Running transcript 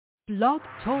Blog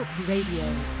Talk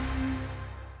Radio.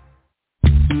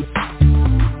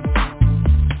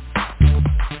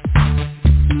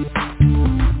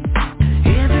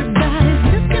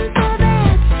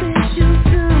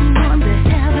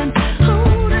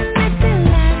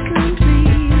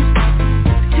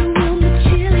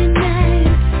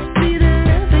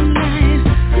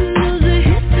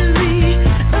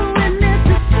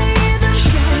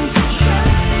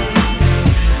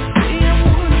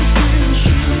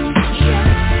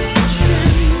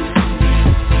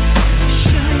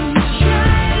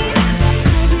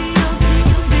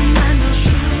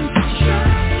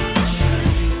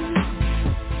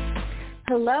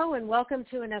 Welcome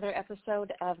to another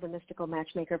episode of the Mystical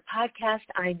Matchmaker podcast.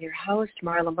 I'm your host,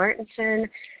 Marla Martenson,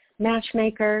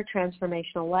 matchmaker,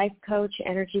 transformational life coach,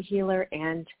 energy healer,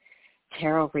 and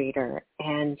tarot reader.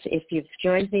 And if you've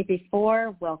joined me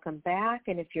before, welcome back.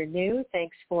 And if you're new,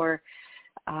 thanks for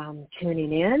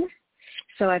tuning in.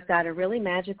 So I've got a really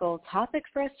magical topic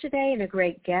for us today and a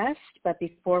great guest. But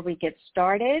before we get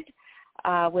started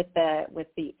with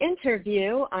the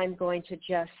interview, I'm going to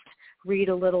just read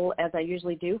a little, as I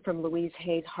usually do, from Louise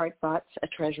Hay's Heart Thoughts, A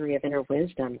Treasury of Inner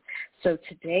Wisdom. So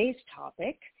today's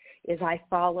topic is I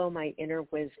follow my inner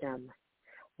wisdom.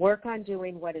 Work on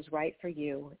doing what is right for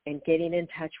you and getting in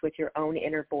touch with your own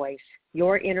inner voice.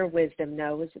 Your inner wisdom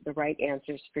knows the right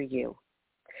answers for you.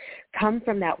 Come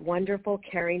from that wonderful,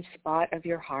 caring spot of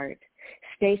your heart.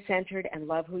 Stay centered and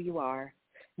love who you are.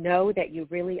 Know that you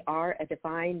really are a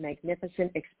divine,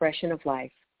 magnificent expression of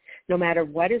life. No matter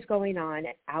what is going on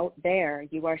out there,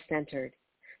 you are centered.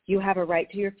 You have a right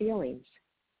to your feelings.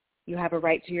 You have a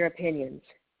right to your opinions.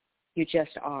 You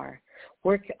just are.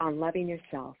 Work on loving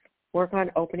yourself. Work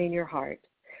on opening your heart.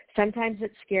 Sometimes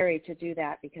it's scary to do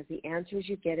that because the answers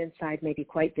you get inside may be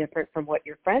quite different from what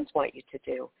your friends want you to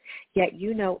do. Yet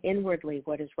you know inwardly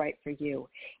what is right for you.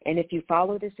 And if you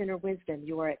follow this inner wisdom,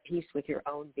 you are at peace with your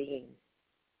own being.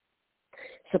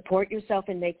 Support yourself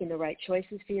in making the right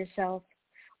choices for yourself.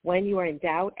 When you are in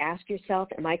doubt, ask yourself,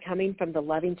 am I coming from the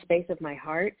loving space of my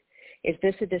heart? Is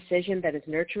this a decision that is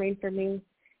nurturing for me?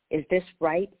 Is this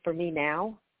right for me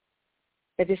now?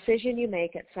 The decision you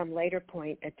make at some later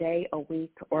point, a day, a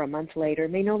week, or a month later,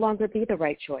 may no longer be the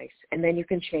right choice, and then you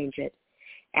can change it.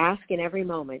 Ask in every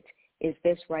moment, is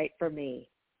this right for me?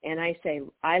 And I say,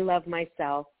 I love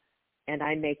myself, and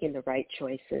I'm making the right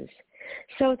choices.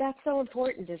 So that's so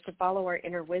important, is to follow our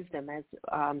inner wisdom. As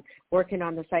working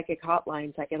on the psychic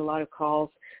hotlines, I get a lot of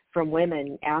calls from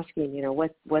women asking,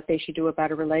 what they should do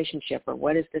about a relationship,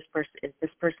 or is this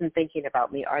person thinking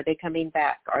about me? Are they coming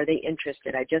back? Are they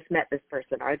interested? I just met this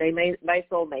person. Are they my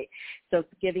soulmate? So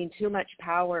giving too much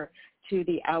power to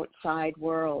the outside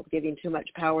world, giving too much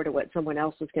power to what someone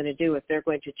else is going to do, if they're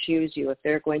going to choose you, if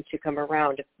they're going to come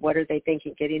around, what are they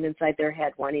thinking, getting inside their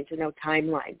head, wanting to know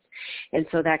timelines. And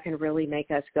so that can really make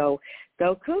us go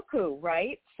cuckoo,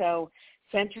 right? So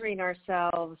centering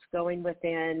ourselves, going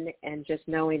within, and just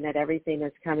knowing that everything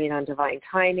is coming on divine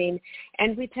timing.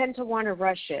 And we tend to want to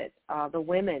rush it. The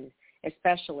women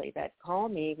especially that call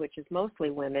me, which is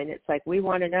mostly women, it's like, we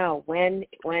want to know when.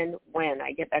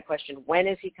 I get that question, when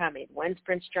is he coming? When's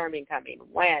Prince Charming coming?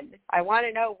 When? I want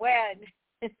to know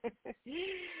when.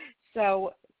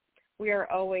 So we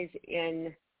are always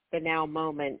in the now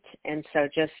moment, and so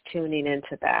just tuning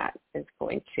into that is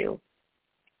going to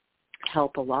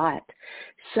help a lot.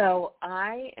 So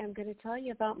I am going to tell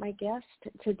you about my guest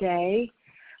today.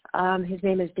 His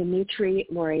name is Dimitri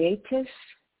Moraitis,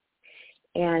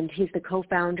 and he's the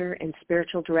co-founder and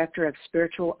spiritual director of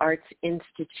Spiritual Arts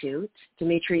Institute.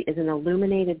 Dimitri is an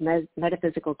illuminated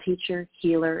metaphysical teacher,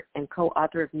 healer, and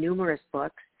co-author of numerous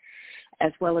books,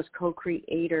 as well as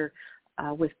co-creator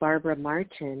with Barbara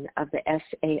Martin of the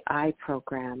SAI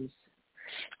programs,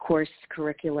 course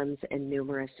curriculums, and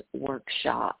numerous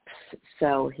workshops.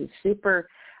 So he's super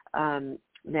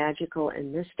magical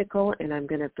and mystical, and I'm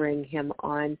going to bring him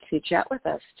on to chat with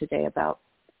us today about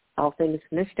all things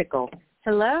mystical.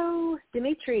 Hello,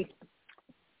 Dimitri.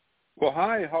 Well,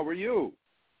 hi. How are you?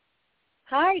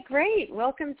 Hi, great.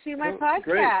 Welcome to my podcast.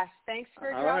 Great. Thanks for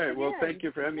dropping in. All right. Well, thank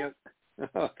you for having me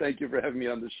on. Thank you for having me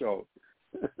on the show.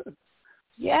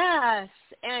 Yes,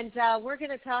 and we're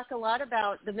going to talk a lot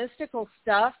about the mystical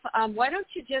stuff. Why don't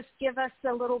you just give us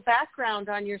a little background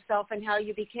on yourself and how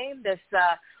you became this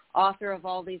author of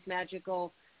all these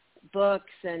magical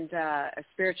books and a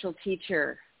spiritual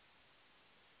teacher?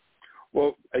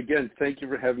 Well, again, thank you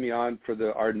for having me on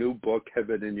for our new book,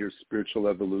 Heaven in Your Spiritual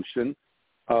Evolution.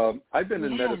 I've been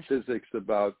in metaphysics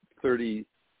about 38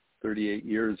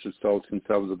 years or so, since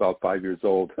I was about 5 years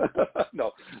old.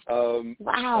 No.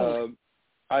 Wow.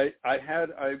 I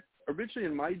originally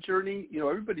in my journey,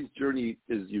 everybody's journey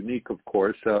is unique, of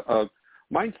course.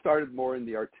 Mine started more in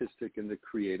the artistic and the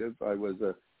creative. I was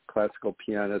a classical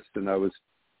pianist, and I was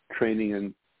training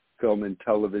in film and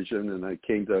television, and I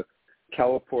came to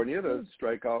California to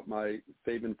strike out my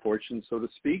fame and fortune, so to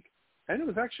speak. And it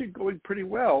was actually going pretty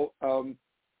well.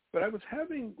 But I was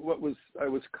having I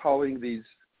was calling these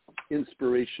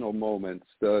inspirational moments.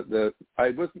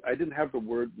 I didn't have the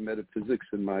word metaphysics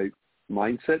in my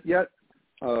mindset yet.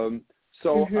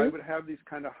 So I would have these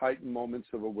kind of heightened moments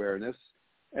of awareness,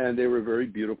 and they were very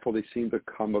beautiful. They seemed to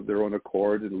come of their own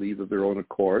accord and leave of their own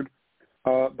accord.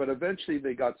 But eventually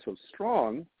they got so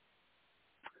strong,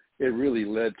 it really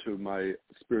led to my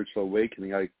spiritual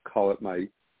awakening. I call it my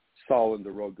Saul in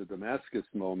the Road to Damascus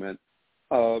moment.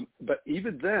 But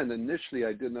even then, initially,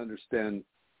 I didn't understand.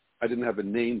 I didn't have a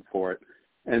name for it.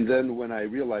 And then when I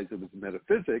realized it was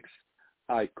metaphysics,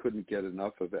 I couldn't get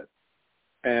enough of it.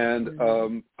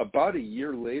 And about a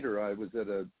year later, I was at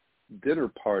a dinner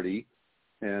party,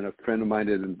 and a friend of mine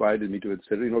had invited me to it and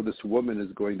said, this woman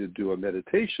is going to do a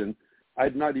meditation.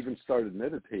 I'd not even started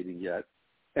meditating yet.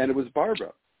 And it was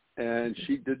Barbara. And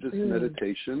she did this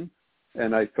meditation,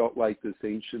 and I felt like this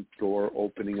ancient door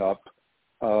opening up.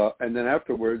 And then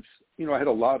afterwards, I had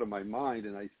a lot on my mind,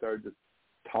 and I started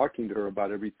talking to her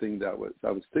about everything that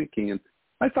I was thinking. And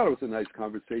I thought it was a nice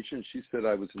conversation. She said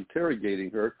I was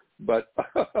interrogating her, but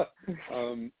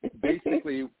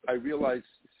basically I realized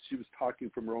she was talking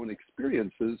from her own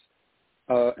experiences,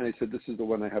 and I said, this is the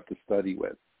one I have to study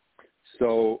with.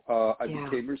 So I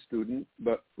became her student,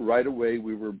 but right away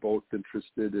we were both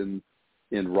interested in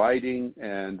writing,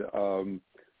 and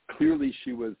clearly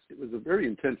it was a very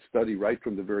intense study right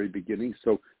from the very beginning,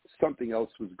 so something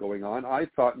else was going on. I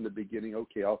thought in the beginning,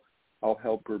 okay, I'll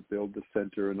help her build the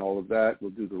center and all of that.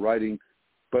 We'll do the writing.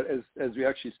 But as we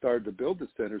actually started to build the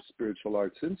center, Spiritual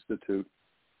Arts Institute,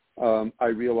 I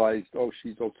realized,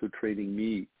 she's also training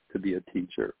me to be a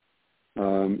teacher,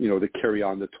 to carry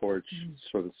on the torch,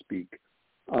 so to speak.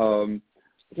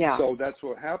 So that's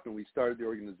what happened. We started the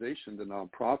organization, the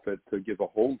nonprofit, to give a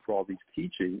home for all these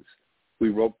teachings. We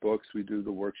wrote books. We do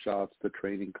the workshops, the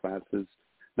training classes.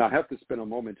 Now, I have to spend a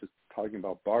moment just talking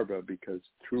about Barbara, because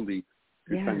truly,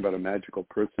 if you're talking about a magical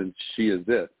person, she is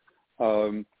it.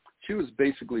 She was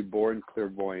basically born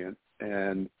clairvoyant,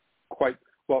 and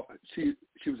she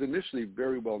was initially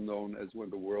very well known as one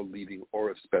of the world leading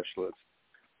aura specialists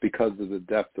because of the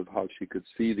depth of how she could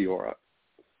see the aura.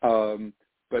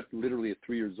 But literally at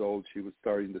 3 years old, she was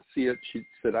starting to see it. She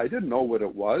said, I didn't know what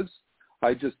it was.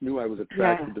 I just knew I was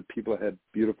attracted to people that had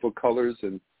beautiful colors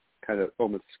and kind of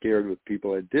almost scared with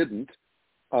people that didn't.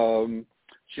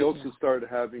 She also started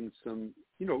having some,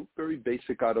 very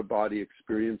basic out-of-body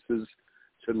experiences.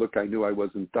 She said, look, I knew I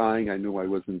wasn't dying. I knew I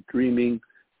wasn't dreaming.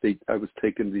 I was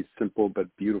taken to these simple but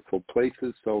beautiful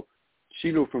places. So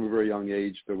she knew from a very young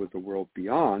age there was a world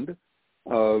beyond.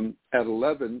 At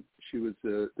 11,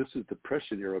 this is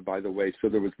Depression era, by the way, so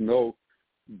there was no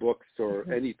books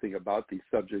or anything about these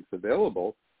subjects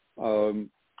available. When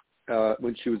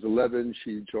she was 11,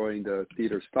 she joined a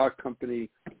theater stock company,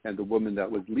 and the woman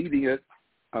that was leading it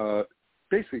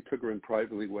basically took her in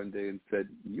privately one day and said,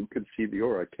 you can see the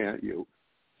aura, can't you?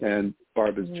 And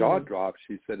Barbara's jaw dropped.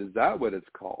 She said, is that what it's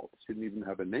called? She didn't even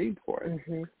have a name for it.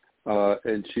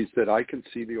 And she said, I can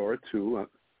see the aura too.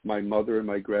 My mother and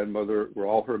my grandmother were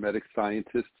all Hermetic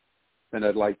scientists, and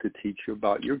I'd like to teach you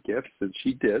about your gifts. And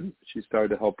she did. She started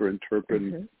to help her interpret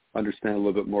and understand a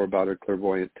little bit more about her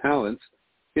clairvoyant talents.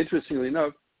 Interestingly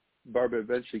enough, Barbara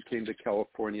eventually came to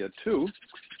California too.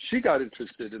 She got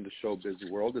interested in the showbiz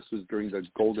world. This was during the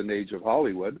golden age of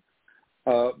Hollywood.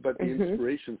 But the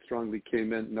inspiration strongly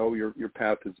came in, no, your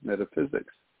path is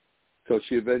metaphysics. So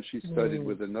she eventually studied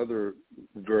with another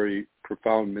very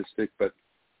profound mystic, but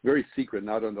very secret,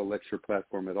 not on the lecture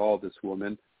platform at all, this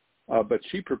woman. But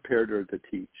she prepared her to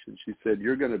teach. And she said,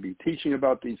 you're going to be teaching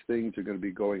about these things. You're going to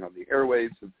be going on the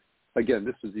airwaves. And again,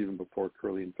 this was even before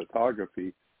Curlian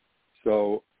photography.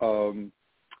 So,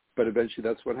 but eventually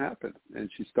that's what happened.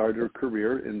 And she started her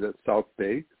career in the South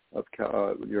Bay of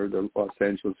near the Los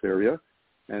Angeles area.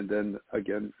 And then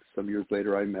again, some years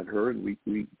later, I met her, and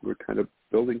we were kind of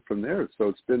building from there. So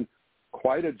it's been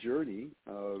quite a journey.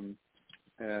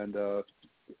 And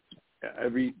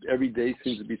every day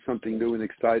seems to be something new and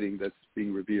exciting that's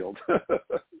being revealed.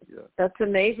 That's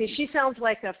amazing. She sounds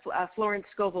like a Florence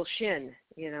Scovel Shin,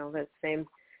 that same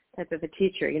type of a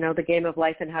teacher, the game of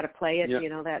life and how to play it,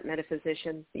 that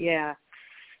metaphysician. Yeah.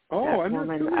 Oh, I'm not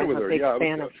familiar with her.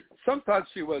 Fan of... Some thought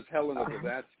she was Helena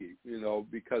Blavatsky,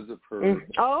 because of her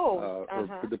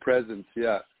the presence.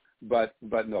 Yeah, but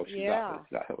no, she's not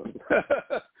Helena.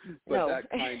 But that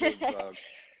kind of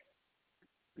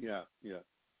Yeah, yeah.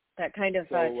 That kind of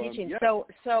teaching. Yeah.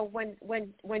 So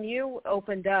when you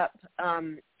opened up,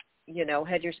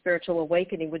 had your spiritual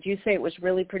awakening, would you say it was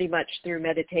really pretty much through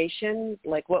meditation?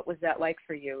 Like, what was that like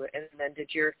for you? And then did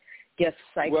your gift,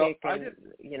 psychic,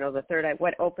 the third eye,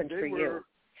 what opened for you?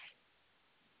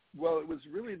 Well, it was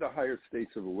really the higher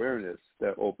states of awareness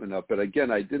that opened up. But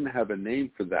again, I didn't have a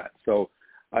name for that. So,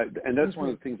 and that's one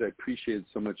of the things I appreciated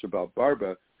so much about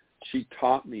Barbara. She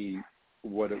taught me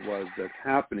what it was that's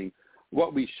happening.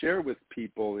 What we share with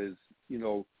people is,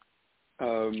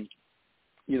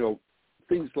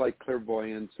 things like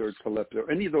clairvoyance or telepathy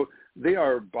or any of those, they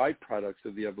are byproducts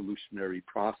of the evolutionary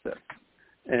process.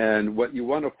 And what you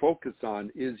want to focus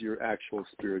on is your actual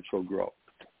spiritual growth.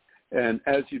 And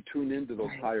as you tune into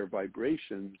those higher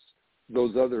vibrations,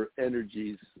 those other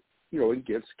energies, and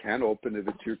gifts can open if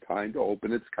it's your time to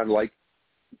open. It's kind of like,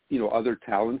 other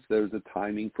talents. There's a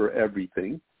timing for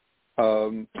everything.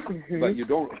 But you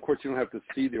don't have to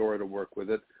see the aura to work with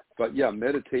it. But yeah,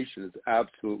 meditation is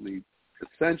absolutely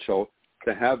essential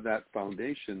to have that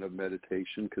foundation of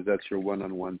meditation, because that's your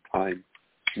one-on-one time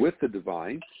with the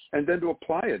divine, and then to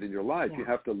apply it in your life. You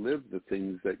have to live the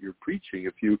things that you're preaching.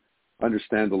 If you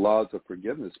understand the laws of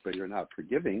forgiveness, but you're not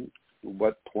forgiving,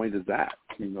 what point is that,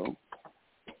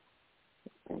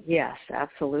 Yes,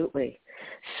 absolutely.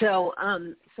 So,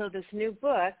 so this new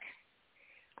book,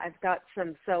 I've got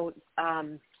some,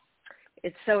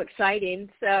 it's so exciting.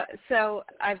 So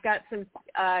I've got some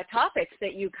topics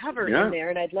that you cover in there,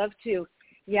 and I'd love to,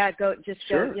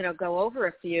 go over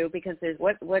a few, because there's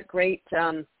what great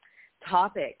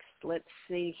topics. Let's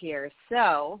see here.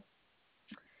 So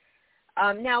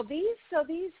now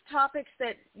these topics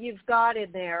that you've got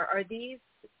in there, are these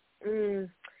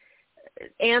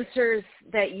answers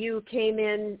that you came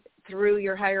in through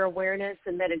your higher awareness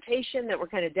and meditation that were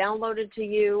kind of downloaded to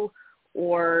you,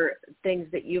 or things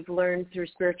that you've learned through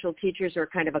spiritual teachers, or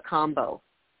kind of a combo?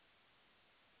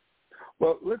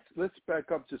 Well, let's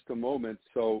back up just a moment.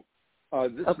 So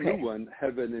this new one,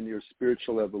 Heaven in Your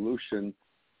Spiritual Evolution,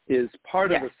 is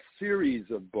part of a series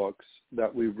of books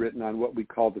that we've written on what we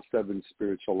call the 7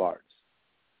 spiritual arts.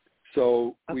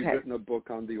 So we've written a book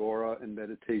on the aura and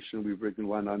meditation. We've written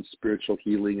one on spiritual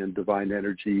healing and divine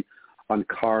energy, on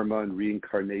karma and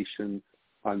reincarnation,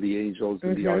 on the angels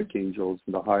and the archangels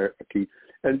and the hierarchy.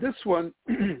 And this one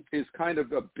is kind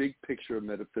of a big picture of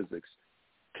metaphysics.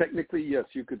 Technically, yes,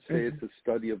 you could say it's a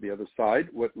study of the other side,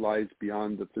 what lies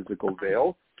beyond the physical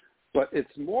veil. But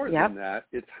it's more than that.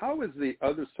 It's how is the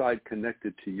other side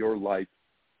connected to your life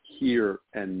here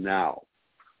and now?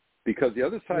 Because the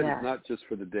other side is not just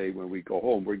for the day when we go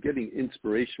home. We're getting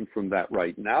inspiration from that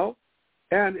right now,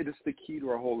 and it is the key to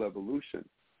our whole evolution.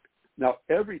 Now,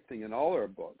 everything in all our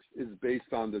books is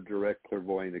based on the direct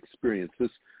clairvoyant experience.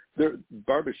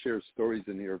 Barbara shares stories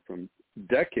in here from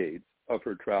decades of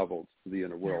her travels to the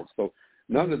inner world. So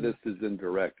none of this is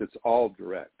indirect. It's all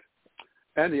direct.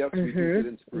 And yes, we do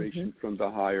get inspiration from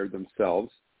the higher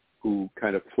themselves, who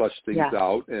kind of flush things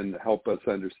out and help us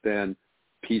understand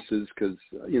pieces, because,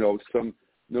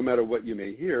 no matter what you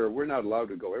may hear, we're not allowed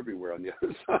to go everywhere on the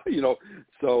other side,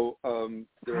 So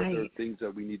there are things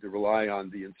that we need to rely on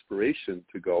the inspiration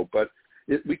to go. But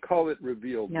we call it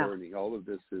revealed learning. All of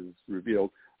this is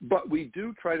revealed. But we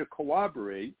do try to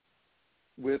corroborate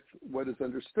with what is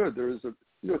understood. There is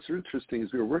what's interesting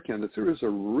as we were working on this, there is a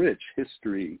rich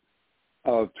history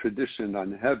of tradition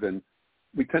on heaven.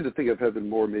 We tend to think of heaven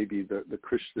more maybe the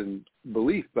Christian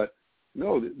belief, but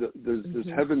no, there's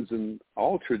heavens in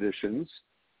all traditions.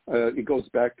 It goes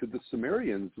back to the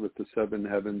Sumerians with the 7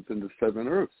 heavens and the 7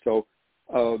 earths. So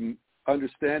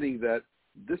understanding that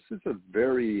this is a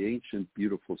very ancient,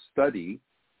 beautiful study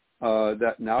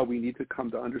that now we need to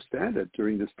come to understand it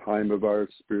during this time of our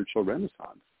spiritual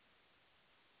renaissance.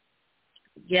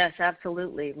 Yes,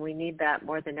 absolutely. We need that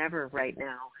more than ever right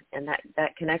now, and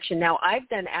that connection. Now, I've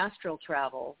done astral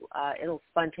travel. It'll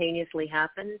spontaneously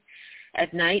happen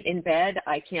at night in bed.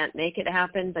 I can't make it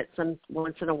happen, but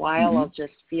once in a while I'll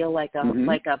just feel like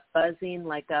a buzzing,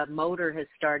 like a motor has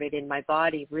started in my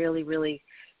body, really, really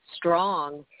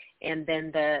strong, and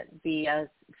then the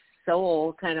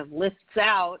soul kind of lifts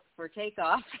out for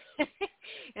takeoff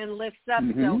and lifts up.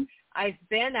 So I've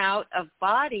been out of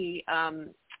body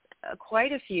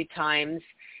quite a few times,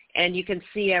 and you can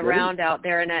see around out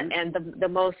there, and the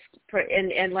most,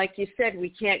 and like you said, we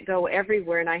can't go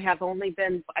everywhere, and I have only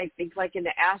been, I think, like in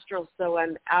the astral, so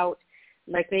I'm out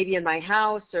like maybe in my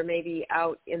house or maybe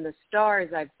out in the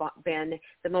stars. I've been,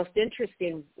 the most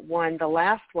interesting one, the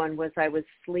last one, was I was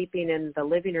sleeping in the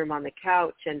living room on the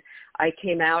couch, and I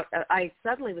came out, I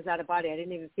suddenly was out of body. I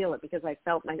didn't even feel it, because I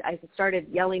started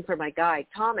yelling for my guide,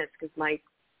 Thomas, because my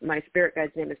my spirit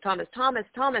guide's name is Thomas.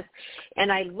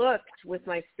 And I looked with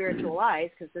my spiritual eyes,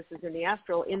 because this is in the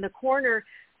astral, in the corner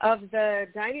of the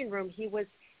dining room. He was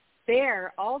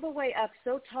there all the way up,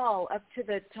 so tall, up to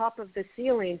the top of the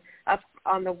ceiling, up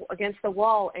on the against the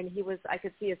wall, and I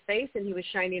could see his face, and he was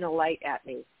shining a light at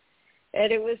me.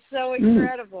 And it was so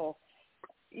incredible.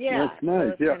 Yeah. That's nice.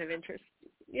 So it's kind of interesting.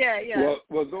 Yeah.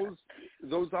 Well,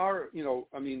 those are,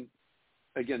 I mean,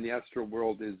 again, the astral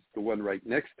world is the one right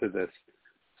next to this.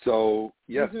 So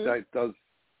yes,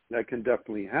 that can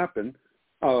definitely happen.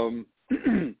 And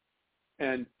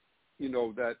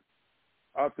that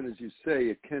often, as you say,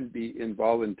 it can be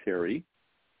involuntary,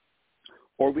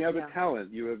 or we have a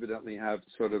talent. You evidently have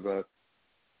sort of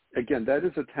again, that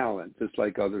is a talent, just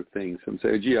like other things. Some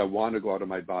say, gee, I want to go out of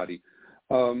my body.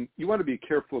 You want to be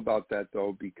careful about that,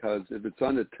 though, because if it's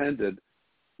unattended,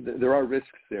 there are risks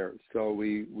there. So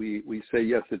we say,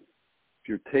 yes, if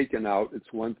you're taken out,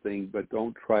 it's one thing, but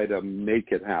don't try to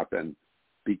make it happen,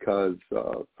 because,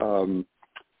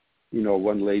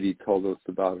 one lady told us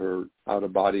about her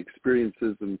out-of-body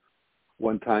experiences, and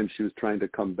one time she was trying to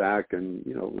come back, and,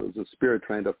 it was a spirit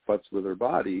trying to futz with her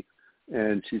body,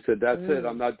 and she said, that's it,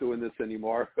 I'm not doing this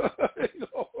anymore.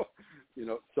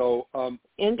 So, but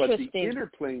the inner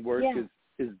plane work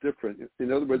is different.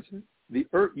 In other words, the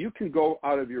earth, you can go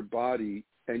out of your body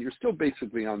and you're still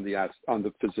basically on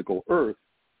the physical earth,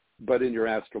 but in your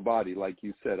astral body. Like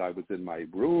you said, I was in my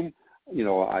room,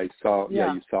 I saw,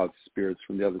 you saw spirits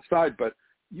from the other side, but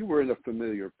you were in a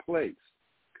familiar place.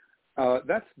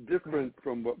 That's different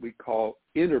from what we call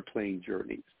inner plane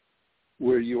journeys,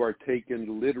 where you are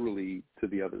taken literally to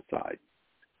the other side.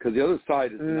 Because the other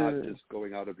side is not just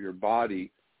going out of your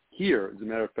body here. As a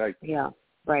matter of fact,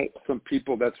 some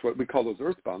people, that's what we call those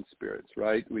earthbound spirits,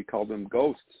 right? We call them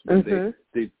ghosts.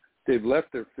 They've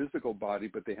left their physical body,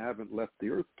 but they haven't left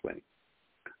the earth plane.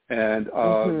 And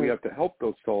we have to help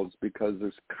those souls, because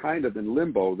there's kind of in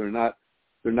limbo. They're not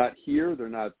here, they're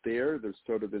not there. They're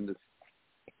sort of in this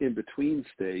in-between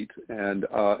state. And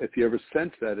if you ever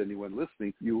sense that, anyone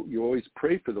listening, you always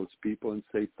pray for those people and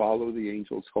say, follow the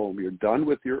angels home. You're done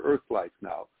with your earth life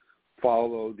now.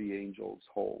 Follow the angels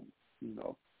home.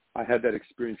 I had that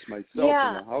experience myself in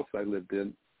the house I lived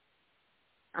in.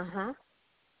 I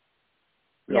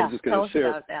was just going to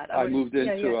share. I moved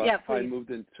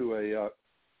into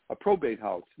a probate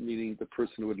house, meaning the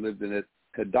person who had lived in it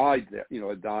had died there.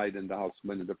 Had died, and the house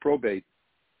went into probate.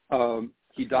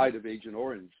 He died of Agent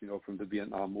Orange, from the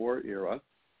Vietnam War era.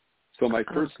 So my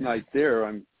first night there,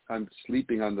 I'm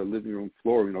sleeping on the living room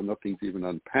floor. Nothing's even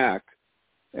unpacked,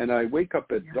 and I wake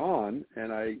up at dawn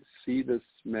and I see this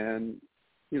man,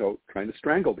 trying to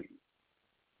strangle me.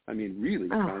 I mean, really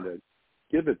trying to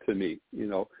give it to me,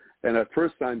 And at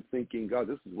first I'm thinking, God,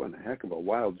 this is one heck of a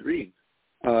wild dream.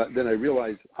 Then I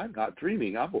realize I'm not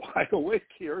dreaming. I'm wide awake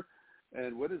here.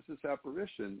 And what is this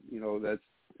apparition?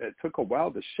 It took a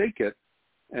while to shake it.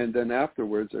 And then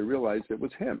afterwards I realized it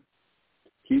was him.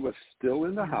 He was still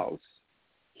in the house.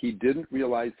 He didn't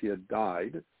realize he had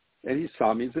died. And he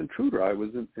saw me as an intruder. I was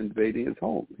invading his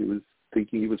home. He was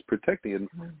thinking he was protecting it. And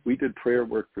we did prayer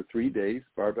work for 3 days.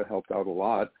 Barbara helped out a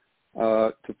lot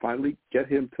to finally get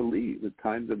him to leave. The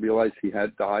time to realize he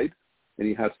had died and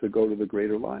he has to go to the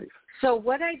greater life. So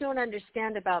what I don't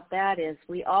understand about that is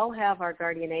we all have our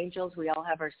guardian angels. We all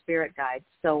have our spirit guides.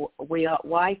 So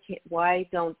why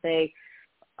don't they?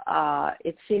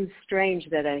 It seems strange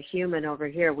that a human over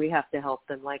here, we have to help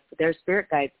them. Like their spirit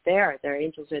guides there, their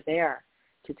angels are there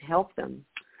to help them.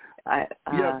 But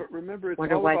remember, it's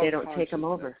wonder all why about they don't take them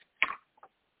over.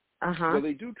 Well,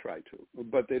 they do try to,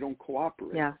 but they don't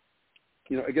cooperate. Yeah.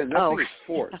 Again, nothing is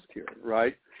forced here,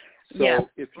 right? So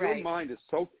if your mind is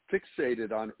so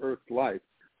fixated on earth life,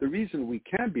 the reason we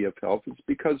can be of help is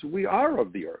because we are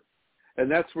of the earth, and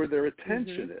that's where their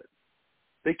attention is.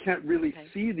 They can't really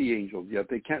see the angels yet.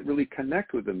 They can't really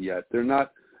connect with them yet. They're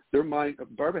not, their mind,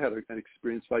 Barbara had an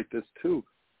experience like this too.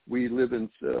 We live in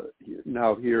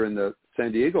now here in the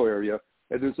San Diego area,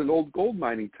 and there's an old gold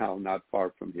mining town not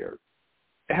far from here.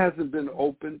 It hasn't been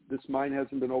open, this mine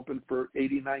hasn't been open for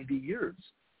 80, 90 years.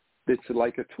 It's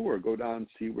like a tour, go down and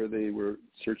see where they were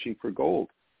searching for gold.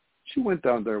 She went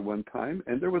down there one time,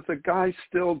 and there was a guy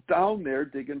still down there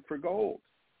digging for gold.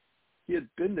 He had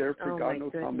been there for God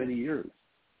knows how many years.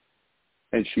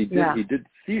 And he did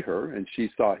see her, and she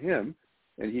saw him,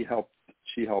 and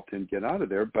she helped him get out of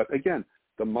there. But again,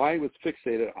 the mind was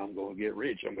fixated, I'm going to get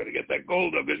rich, I'm going to get that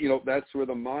gold of it. That's where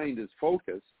the mind is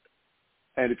focused.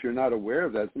 And if you're not aware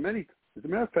of that, as a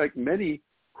matter of fact, many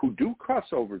who do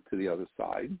cross over to the other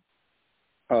side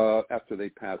after they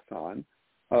pass on,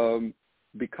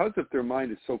 because if their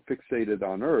mind is so fixated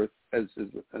on Earth, as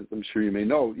I'm sure you may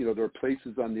know, there are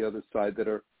places on the other side that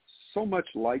are so much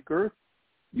like Earth.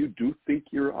 You do think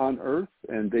you're on Earth,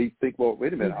 and they think, well,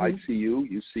 wait a minute, I see you,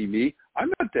 you see me,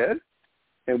 I'm not dead.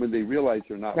 And when they realize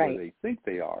they're not where they think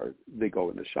they are, they go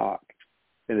into shock.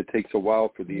 And it takes a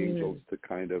while for the angels to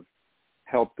kind of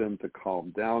help them to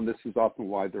calm down. This is often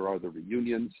why there are the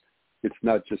reunions. It's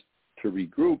not just to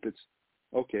regroup. It's,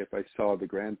 okay, if I saw the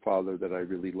grandfather that I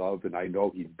really love and I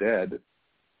know he's dead,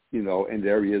 and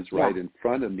there he is right in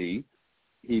front of me,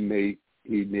 he may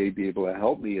be able to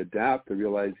help me adapt to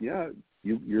realize,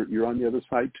 you're on the other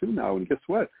side too now. And guess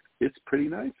what? It's pretty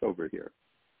nice over here.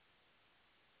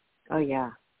 Oh,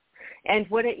 yeah. And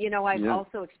what I've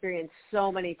also experienced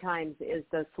so many times is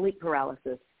the sleep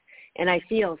paralysis. And I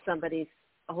feel somebody's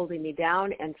holding me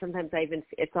down, and sometimes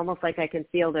it's almost like I can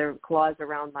feel their claws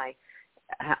around my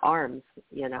arms,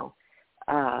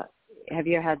 Have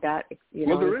you had that,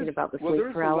 thinking about the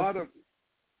sleep paralysis?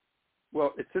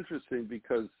 Well, it's interesting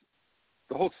because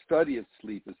the whole study of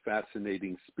sleep is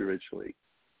fascinating spiritually,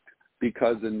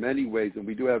 because in many ways, and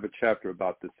we do have a chapter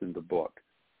about this in the book,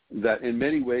 that in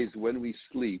many ways when we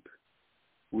sleep,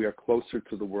 we are closer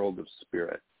to the world of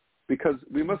spirit. Because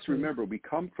we must remember, we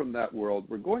come from that world,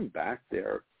 we're going back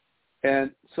there.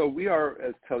 And so we are,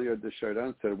 as Teilhard de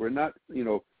Chardin said, we're not,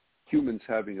 humans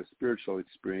having a spiritual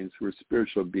experience, we're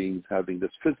spiritual beings having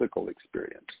this physical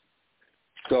experience.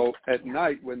 So at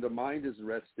night, when the mind is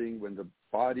resting, when the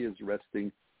body is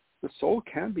resting, the soul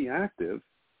can be active.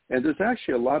 And there's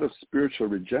actually a lot of spiritual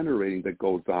regenerating that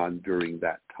goes on during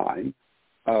that time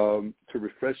to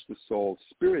refresh the soul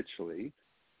spiritually.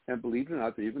 And believe it or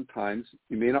not, there are even times,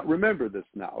 you may not remember this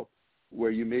now, where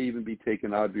you may even be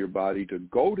taken out of your body to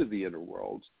go to the inner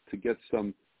worlds to get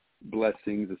some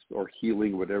blessings or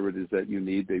healing, whatever it is that you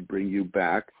need. They bring you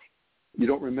back. You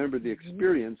don't remember the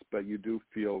experience, but you do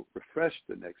feel refreshed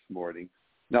the next morning.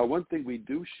 Now, one thing we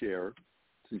do share,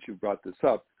 since you brought this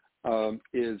up,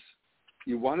 is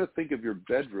you want to think of your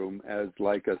bedroom as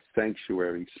like a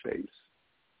sanctuary space.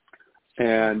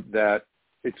 And that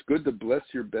it's good to bless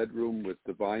your bedroom with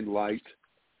divine light,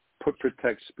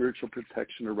 spiritual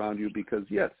protection around you, because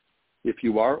yes, if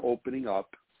you are opening up,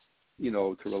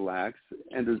 to relax,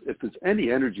 and if there's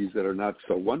any energies that are not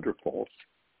so wonderful,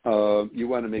 you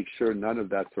want to make sure none of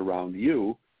that's around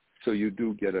you, so you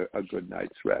do get a good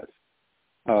night's rest.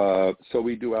 So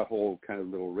we do a whole kind of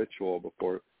little ritual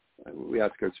before, we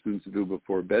ask our students to do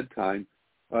before bedtime,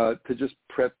 to just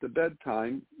prep the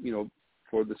bedtime,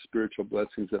 for the spiritual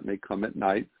blessings that may come at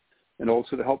night, and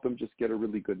also to help them just get a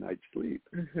really good night's sleep.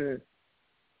 Mm-hmm.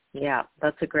 Yeah,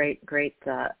 that's a great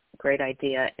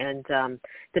idea. And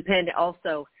depend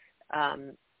also,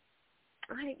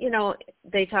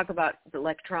 they talk about the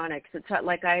electronics. It's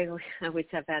like I always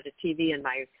have had a TV in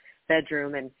my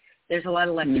bedroom, and there's a lot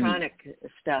of electronic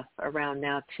stuff around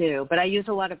now too. But I use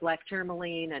a lot of black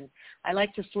tourmaline, and I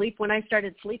like to sleep. When I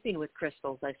started sleeping with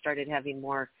crystals, I started having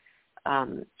more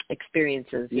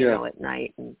experiences, at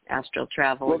night, and astral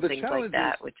travel and things like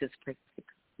that, which is pretty.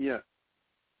 Yeah.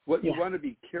 What you want to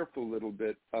be careful a little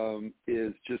bit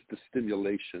is just the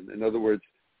stimulation. In other words,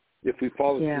 if we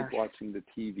fall asleep watching the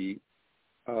TV,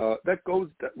 that goes,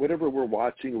 whatever we're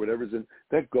watching, whatever's in,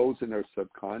 that goes in our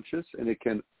subconscious, and it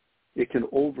can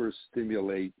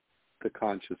overstimulate the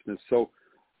consciousness. So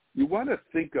you want to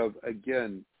think of,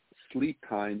 again, sleep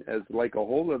time as like a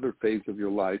whole other phase of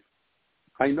your life.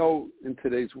 I know in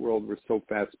today's world we're so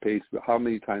fast-paced, but how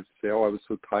many times we say, I was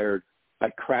so tired, I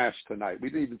crashed tonight. We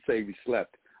didn't even say we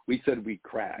slept. We said we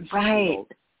crashed. Right.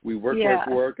 We work,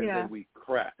 and then we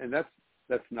crash. And that's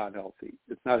not healthy.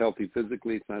 It's not healthy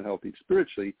physically. It's not healthy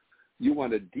spiritually. You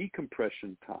want a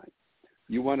decompression time.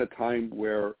 You want a time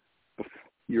where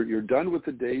you're done with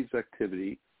the day's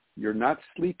activity. You're not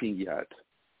sleeping yet.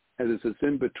 And there's this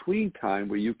in-between time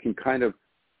where you can kind of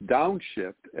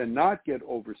downshift and not get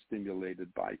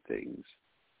overstimulated by things,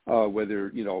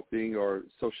 whether, being or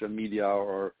social media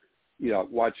or,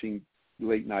 watching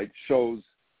late night shows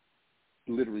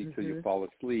literally till you fall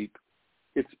asleep.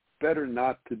 It's better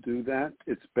not to do that.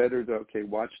 It's better to,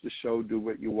 watch the show, do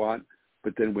what you want,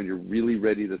 but then when you're really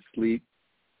ready to sleep,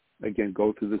 again,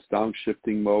 go through this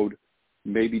downshifting mode,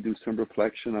 maybe do some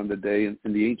reflection on the day.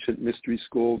 In the ancient mystery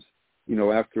schools,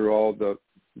 after all the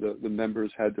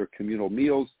members had their communal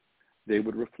meals, they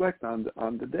would reflect on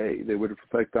the day. They would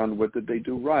reflect on what did they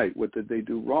do right, what did they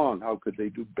do wrong, how could they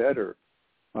do better.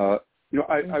 I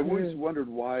always wondered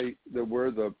why there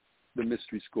were the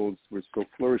mystery schools were still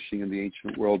flourishing in the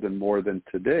ancient world and more than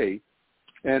today.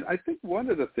 And I think one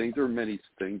of the things, there are many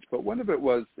things, but one of it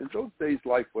was, in those days,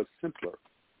 life was simpler.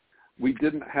 We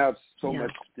didn't have so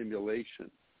much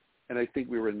stimulation. and I think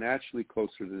we were naturally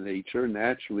closer to nature,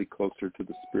 naturally closer to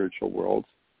the spiritual world.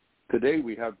 Today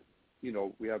we have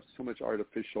so much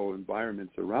artificial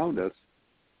environments around us.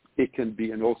 It can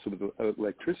be, and also with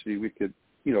electricity,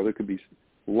 there could be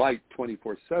light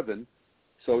 24/7.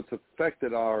 So it's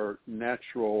affected our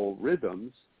natural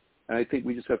rhythms. And I think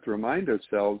we just have to remind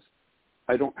ourselves,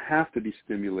 I don't have to be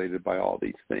stimulated by all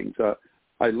these things.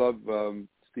 I love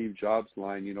Steve Jobs'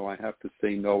 line, I have to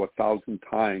say no 1,000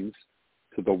 times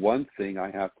to the one thing I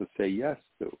have to say yes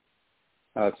to.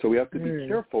 So we have to be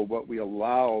careful what we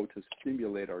allow to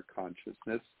stimulate our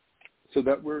consciousness so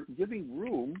that we're giving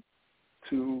room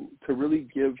to really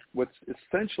give what's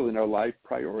essential in our life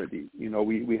priority.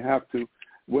 We have to,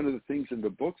 one of the things in the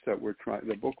book we're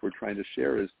trying to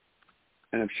share is,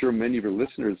 and I'm sure many of your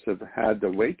listeners have had the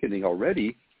awakening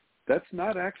already, that's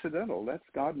not accidental. That's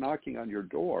God knocking on your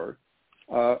door.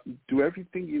 Do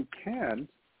everything you can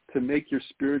to make your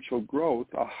spiritual growth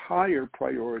a higher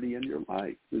priority in your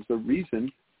life. There's a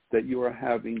reason that you are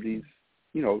having these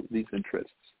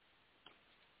interests.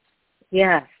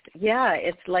 Yes. Yeah.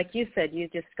 It's like you said,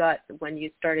 when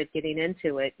you started getting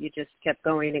into it, you just kept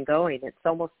going and going.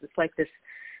 It's like this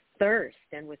thirst.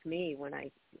 And with me, when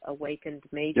I awakened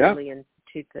majorly in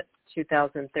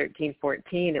 2013,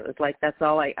 14, it was like that's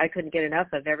all I couldn't get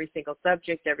enough of every single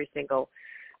subject, every single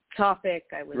topic.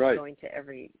 I was going to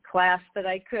every class that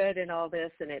I could and all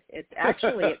this, and it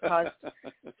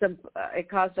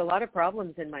caused a lot of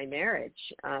problems in my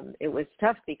marriage. It was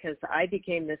tough because I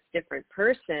became this different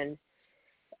person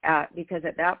because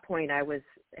at that point I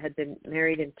had been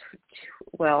married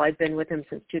I'd been with him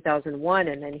since 2001,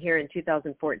 and then here in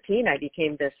 2014 I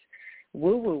became this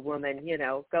woo-woo woman,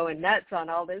 going nuts on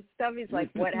all this stuff. He's like,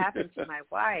 what happened to my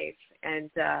wife? And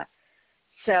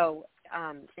so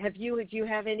do you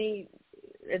have any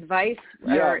advice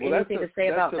or anything to say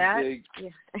about that?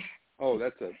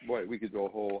 We could go a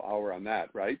whole hour on that,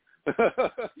 right?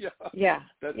 Yeah.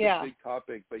 That's a big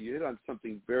topic, but you hit on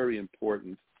something very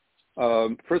important.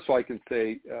 First of all, I can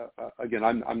say, again,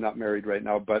 I'm not married right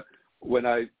now, but when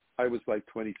I was like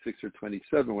 26 or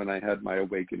 27 when I had my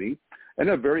awakening, and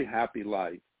a very happy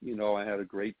life. I had a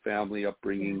great family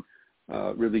upbringing,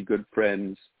 really good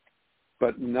friends,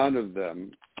 but none of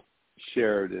them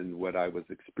shared in what I was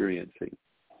experiencing.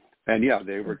 And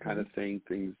they were kind of saying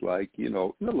things like, in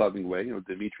a loving way,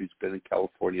 Dimitri's been in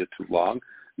California too long,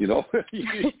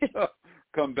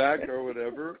 come back or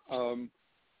whatever.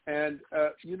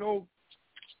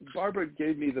 Barbara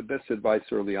gave me the best advice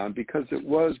early on because it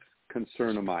was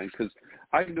concern of mine, because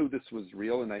I knew this was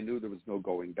real and I knew there was no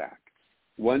going back.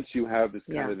 Once you have this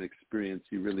kind of an experience,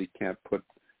 you really can't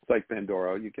it's like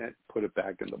Pandora, you can't put it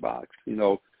back in the box,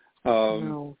 No.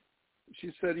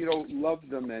 She said, love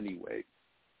them anyway.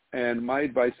 And my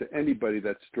advice to anybody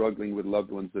that's struggling with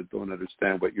loved ones that don't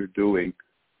understand what you're doing,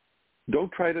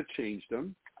 don't try to change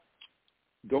them.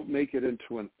 Don't make it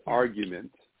into an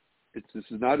argument. This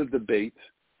is not a debate,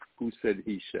 who said,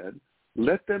 he said.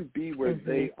 Let them be where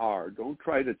they are. Don't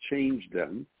try to change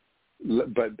them,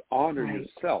 but honor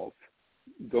yourself.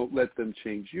 Don't let them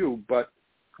change you, but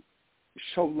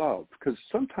show love. Because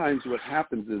sometimes what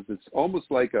happens is it's almost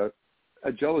like a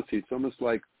jealousy. It's almost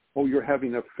like, you're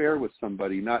having an affair with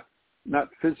somebody, not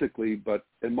physically, but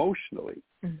emotionally.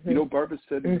 Barbara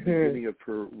said in the beginning of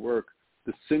her work,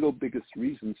 the single biggest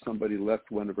reason somebody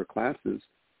left one of her classes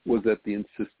was at the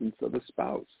insistence of a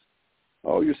spouse.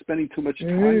 Oh, you're spending too much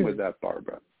time with that,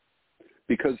 Barbara.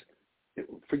 Because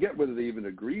forget whether they even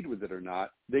agreed with it or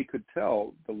not, they could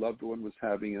tell the loved one was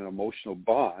having an emotional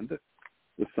bond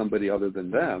with somebody other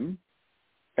than them,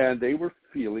 and they were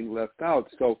feeling left out.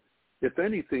 So if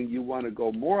anything, you want to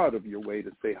go more out of your way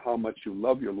to say how much you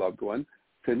love your loved one.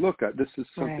 Say, look, this is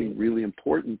something really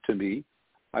important to me.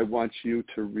 I want you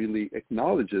to really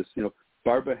acknowledge this.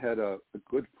 Barbara had a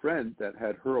good friend that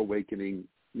had her awakening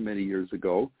many years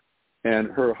ago, and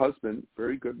her husband,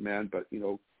 very good man, but,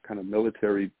 kind of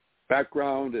military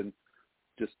background and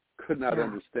just could not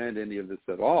understand any of this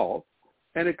at all.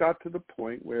 And it got to the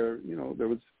point where, there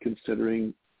was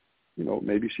considering,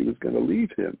 maybe she was going to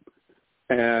leave him.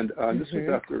 And this was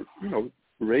after,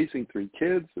 raising 3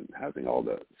 kids and having all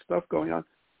the stuff going on.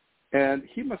 And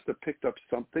he must have picked up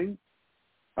something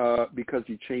because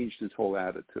he changed his whole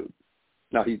attitude.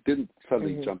 Now, he didn't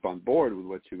suddenly jump on board with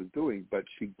what she was doing, but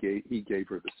he gave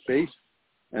her the space,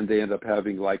 and they end up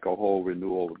having like a whole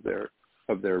renewal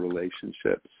of their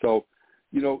relationship. So,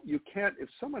 you can't, if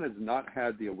someone has not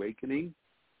had the awakening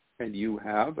and you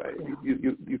have,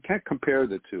 you can't compare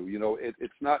the two.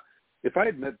 It's not. If I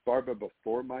had met Barbara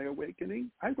before my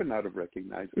awakening, I would not have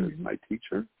recognized her as my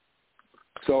teacher.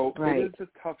 So it is a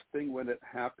tough thing when it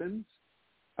happens,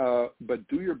 but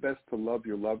do your best to love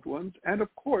your loved ones. And,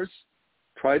 of course,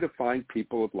 try to find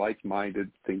people of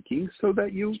like-minded thinking so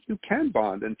that you can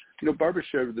bond. And, Barbara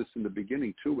shared this in the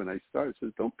beginning, too, when I started.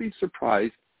 Says, don't be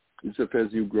surprised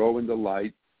as you grow in the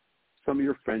light, some of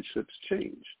your friendships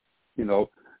change.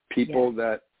 People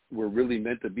that were really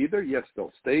meant to be there, yes,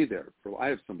 they'll stay there. I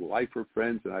have some lifer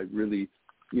friends, and I really,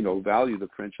 value the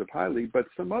friendship highly. But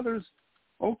some others,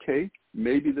 okay,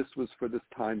 maybe this was for this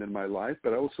time in my life,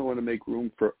 but I also want to make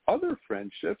room for other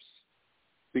friendships,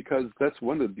 because that's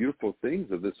one of the beautiful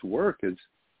things of this work is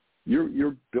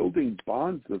you're building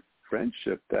bonds of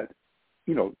friendship that,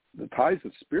 the ties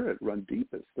of spirit run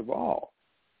deepest of all.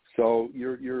 So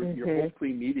you're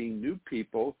hopefully meeting new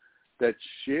people that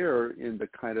share in the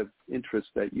kind of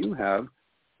interests that you have.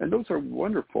 And those are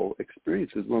wonderful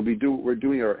experiences. When we're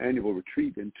doing our annual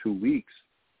retreat in 2 weeks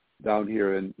down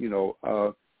here. And,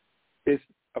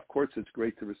 of course, it's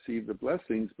great to receive the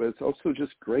blessings, but it's also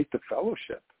just great to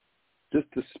fellowship,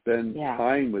 just to spend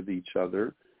time with each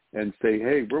other and say,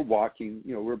 hey, we're walking,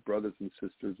 we're brothers and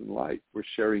sisters in light. We're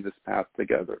sharing this path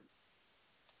together.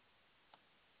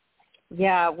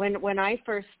 Yeah, when I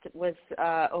first was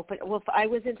open, I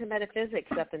was into metaphysics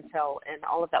up until, and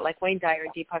all of that, like Wayne Dyer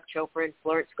and Deepak Chopra and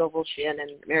Florence Scovel Shinn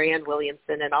and Marianne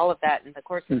Williamson and all of that, and the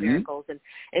Course of Miracles, and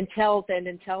until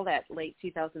that late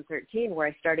 2013, where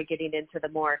I started getting into the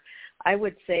more, I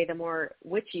would say, the more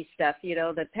witchy stuff,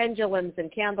 the pendulums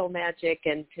and candle magic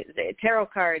and tarot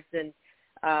cards and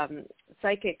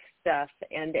psychic stuff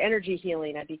and energy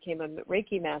healing. I became a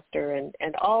Reiki master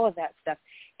and all of that stuff.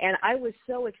 And I was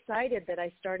so excited that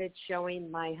I started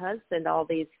showing my husband all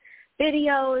these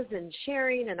videos and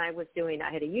sharing. And I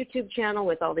had a YouTube channel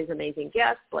with all these amazing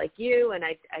guests like you, and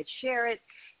I'd share it.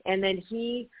 And then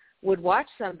he would watch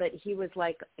some, but he was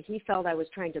like, he felt I was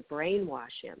trying to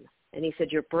brainwash him. And he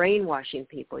said, you're brainwashing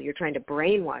people. You're trying to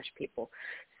brainwash people.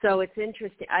 So it's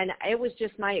interesting. And it was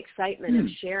just my excitement of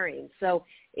sharing. So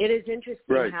it is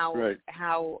interesting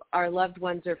how our loved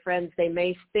ones or friends, they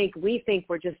may think, we think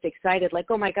we're just excited, like,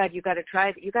 oh my God, you got to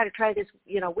try this,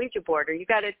 Ouija board, or you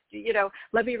got to,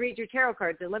 let me read your tarot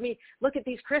cards, or let me look at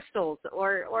these crystals,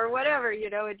 or whatever,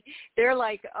 and they're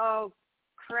like, oh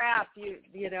crap,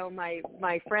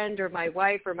 my friend or my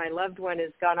wife or my loved one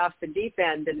has gone off the deep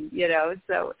end, and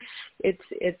so it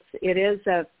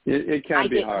can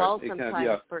be hard.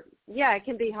 It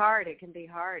can be hard. It can be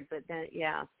hard, but then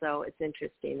so it's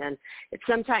interesting, and it's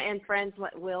sometimes, and friends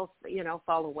will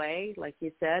fall away, like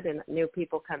you said, and new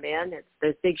people come in.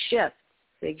 There's big shifts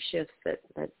that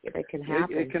can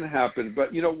happen. It can happen,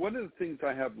 but one of the things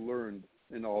I have learned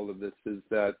in all of this is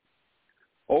that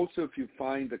also, if you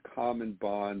find a common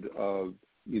bond of,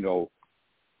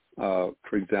 for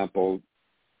example,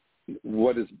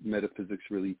 what does metaphysics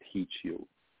really teach you?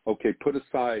 Okay, put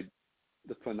aside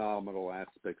the phenomenal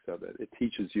aspects of it. It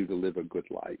teaches you to live a good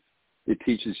life. It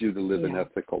teaches you to live an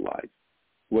ethical life.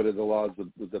 What are the laws of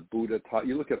the Buddha taught?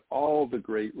 You look at all the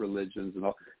great religions and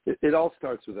all. It all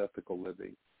starts with ethical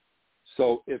living.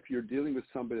 So if you're dealing with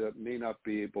somebody that may not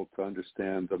be able to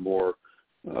understand the more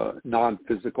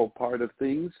non-physical part of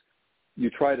things, you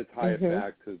try to tie it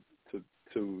back to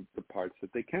the parts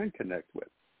that they can connect with.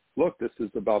 Look, this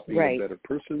is about being a better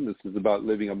person. This is about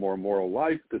living a more moral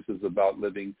life. This is about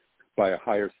living by a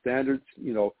higher standards.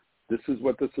 This is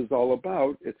what this is all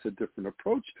about. It's a different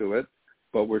approach to it,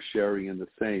 but we're sharing in the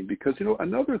same. Because,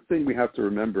 another thing we have to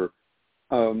remember,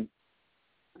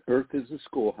 Earth is a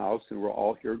schoolhouse, and we're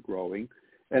all here growing.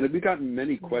 And we've gotten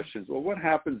many questions. Well, what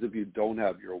happens if you don't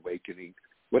have your awakening?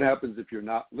 What happens if you're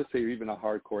not, let's say you're even a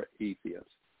hardcore atheist?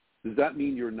 Does that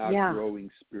mean you're not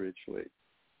growing spiritually?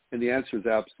 And the answer is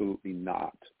absolutely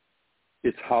not.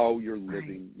 It's how you're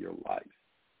living your life.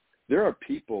 There are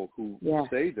people who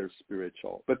say they're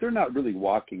spiritual, but they're not really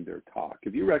walking their talk.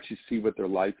 If you actually see what their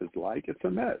life is like, it's a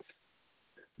mess.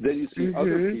 Then you see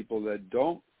other people that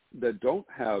don't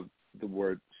have the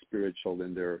word spiritual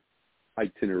in their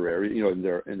itinerary, in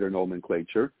their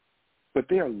nomenclature, but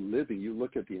they are living. You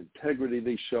look at the integrity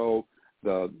they show,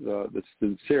 the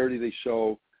sincerity they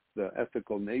show, the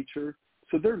ethical nature.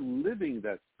 So they're living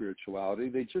that spirituality.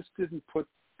 They just didn't put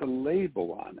the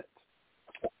label on it.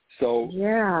 So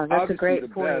that's a great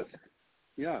point.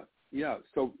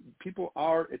 So people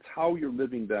it's how you're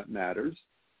living that matters.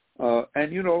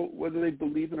 And, whether they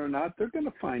believe it or not, they're going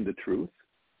to find the truth.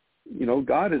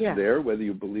 God is there, whether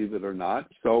you believe it or not.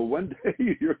 So one day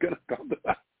you're going to come to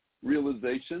that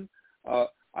realization.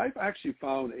 I've actually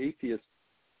found atheists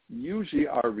usually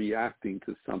are reacting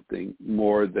to something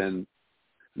more than,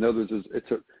 in other words,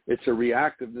 it's a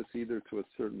reactiveness either to a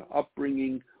certain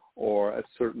upbringing or a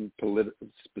certain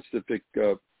specific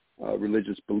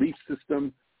religious belief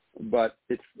system. But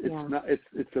it's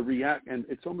a react, and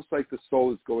it's almost like the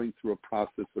soul is going through a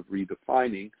process of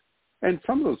redefining. And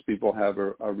some of those people have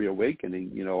a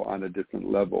reawakening, on a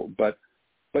different level. But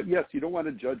yes, you don't want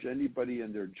to judge anybody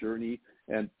in their journey.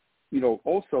 And,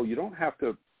 also you don't have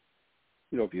to,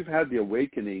 if you've had the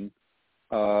awakening,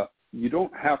 you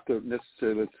don't have to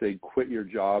necessarily, let's say, quit your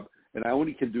job. And I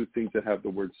only can do things that have the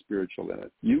word spiritual in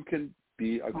it. You can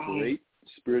be a great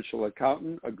spiritual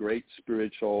accountant, a great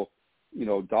spiritual,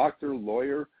 doctor,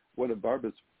 lawyer. One of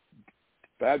Barbara's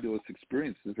fabulous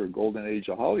experiences in her golden age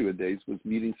of Hollywood days was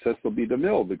meeting Cecil B.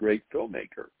 DeMille, the great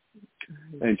filmmaker.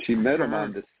 And she met him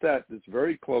on the set, this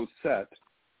very close set.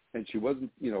 And she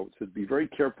wasn't, said, be very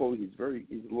careful. He's a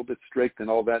little bit strict and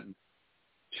all that. And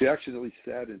she accidentally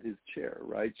sat in his chair,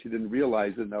 right? She didn't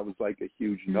realize it, and that was like a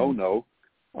huge no-no.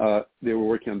 They were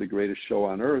working on the greatest show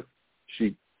on earth.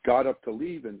 She got up to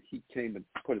leave, and he came and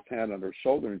put his hand on her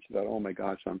shoulder, and she thought, oh, my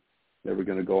gosh, I'm never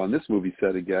going to go on this movie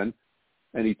set again.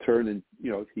 And he turned and,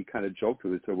 he kind of joked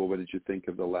with her. He said, well, what did you think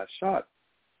of the last shot?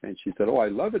 And she said, oh, I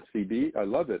love it, CB. I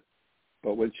love it.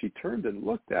 But when she turned and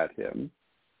looked at him,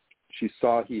 she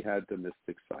saw he had the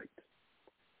mystic sight.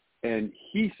 And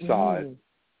he saw it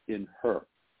in her.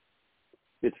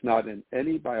 It's not in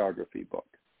any biography book.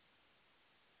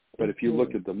 But if you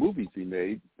look at the movies he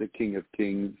made, The King of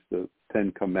Kings, The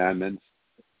Ten Commandments.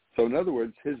 So in other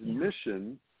words, his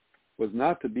mission was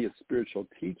not to be a spiritual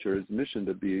teacher. His mission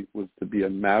was to be a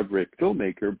maverick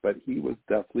filmmaker, but he was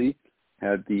definitely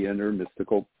had the inner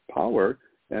mystical power,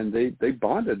 and they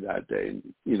bonded that day,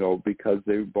 because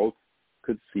they both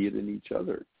could see it in each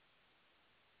other.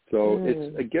 So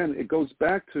it goes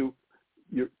back to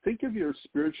think of your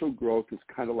spiritual growth as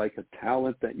kind of like a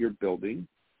talent that you're building,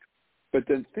 but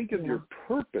then think of your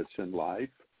purpose in life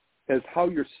as how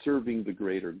you're serving the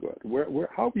greater good.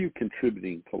 How are you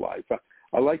contributing to life?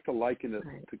 I like to liken it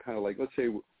to kind of like, let's say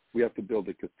we have to build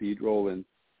a cathedral, and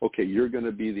okay, you're going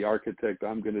to be the architect,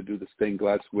 I'm going to do the stained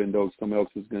glass windows, someone else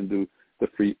is going to do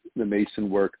the mason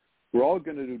work. We're all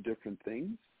going to do different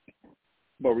things,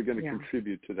 but we're going to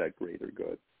contribute to that greater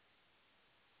good.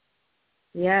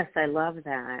 Yes, I love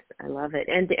that. I love it.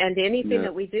 And anything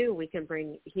that we do, we can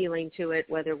bring healing to it,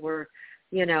 whether we're,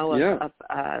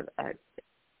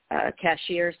 a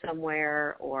cashier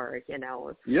somewhere or,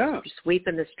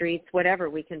 sweeping the streets, whatever.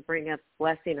 We can bring a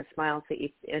blessing, a smile to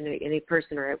any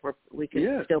person, or we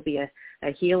can still be a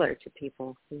healer to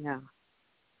people. Yeah.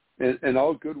 And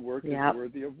all good work is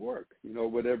worthy of work,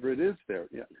 whatever it is there.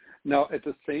 Yeah. Now, at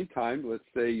the same time, let's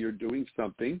say you're doing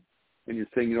something and you're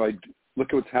saying, look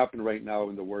at what's happened right now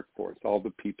in the workforce, all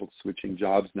the people switching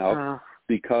jobs now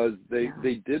because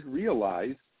they did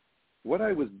realize what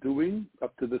I was doing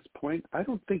up to this point, I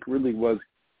don't think really was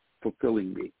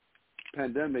fulfilling me.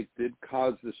 Pandemic did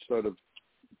cause this sort of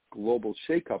global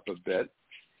shakeup a bit,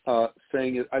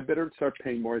 saying I better start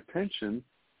paying more attention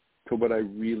to what I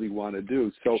really want to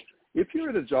do. So if you're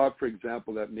at a job, for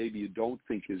example, that maybe you don't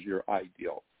think is your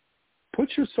ideal,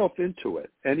 put yourself into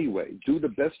it anyway. Do the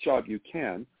best job you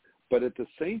can, but at the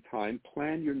same time,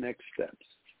 plan your next steps.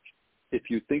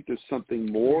 If you think there's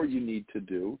something more you need to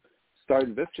do, start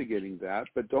investigating that,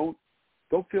 but don't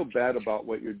feel bad about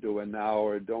what you're doing now,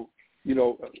 or don't,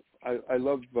 I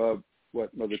love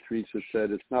what Mother Teresa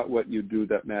said, it's not what you do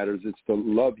that matters, it's the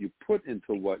love you put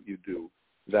into what you do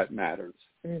that matters.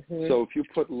 Mm-hmm. So if you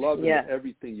put love into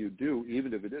everything you do,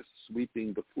 even if it is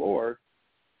sweeping the floor,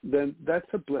 then that's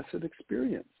a blessed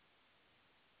experience.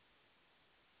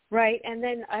 Right, and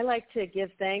then I like to give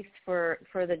thanks for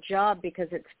the job because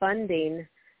it's funding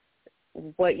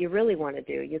what you really want to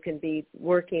do. You can be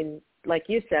working, like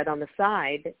you said, on the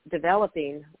side,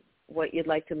 developing what you'd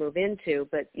like to move into,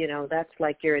 but, that's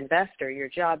like your investor, your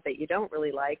job that you don't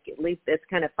really like. At least it's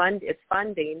kind of it's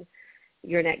funding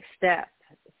your next step.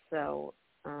 So,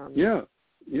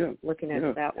 looking at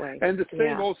it that way. And the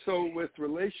same also with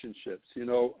relationships.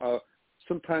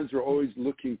 Sometimes we're always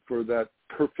looking for that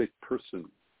perfect person,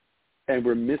 and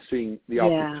we're missing the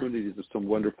opportunities of some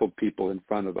wonderful people in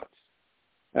front of us.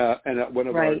 And one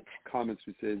of our comments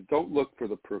we say is, don't look for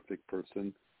the perfect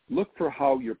person. Look for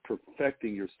how you're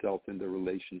perfecting yourself in the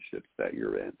relationships that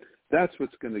you're in. That's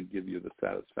what's going to give you the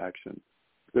satisfaction.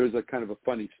 There's a kind of a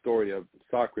funny story of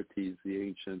Socrates, the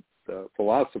ancient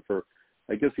philosopher.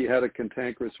 I guess he had a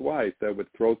cantankerous wife that would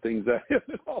throw things at him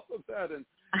and all of that. And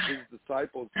his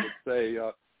disciples would say,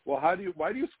 well, why do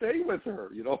you stay with her?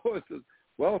 It says,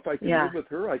 well, if I can live with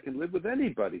her, I can live with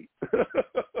anybody.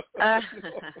 That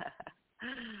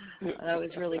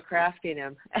was really crafting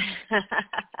him.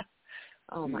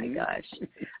 Oh my gosh.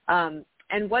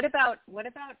 And what about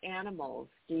animals?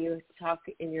 Do you talk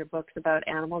in your books about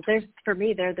animals? For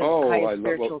me, they're the highest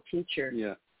spiritual teacher.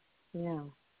 Yeah. Yeah.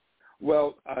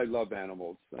 Well, I love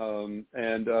animals.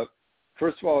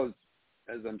 First of all,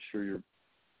 as I'm sure you're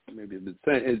maybe have been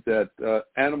saying, is that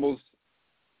animals,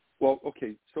 well,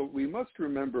 okay, so we must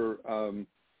remember,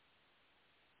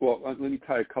 let me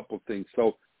tie a couple of things.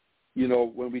 So,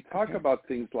 when we talk about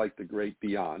things like the great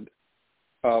beyond,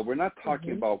 we're not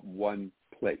talking about one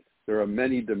place. There are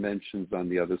many dimensions on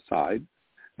the other side.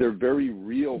 They're very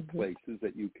real places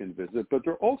that you can visit, but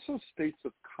they're also states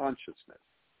of consciousness.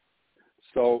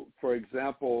 So, for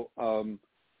example,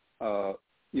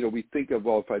 we think of,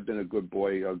 if I've been a good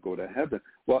boy, I'll go to heaven.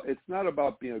 Well, it's not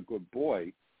about being a good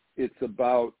boy. It's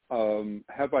about,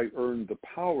 have I earned the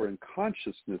power and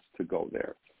consciousness to go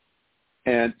there?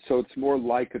 And so it's more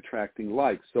like attracting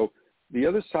like. So the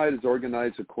other side is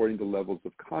organized according to levels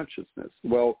of consciousness.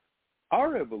 Well,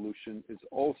 our evolution is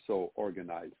also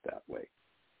organized that way.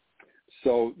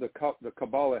 So the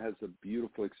Kabbalah has a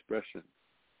beautiful expression.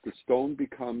 The stone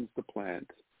becomes the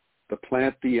plant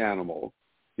the animal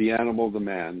the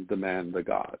man the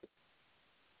God.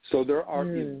 So there are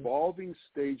evolving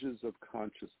stages of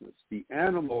consciousness. The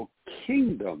animal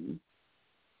kingdom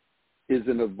is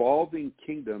an evolving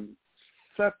kingdom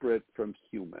separate from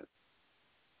human.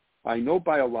 I know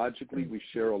biologically we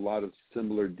share a lot of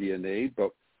similar DNA,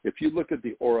 but if you look at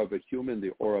the aura of a human,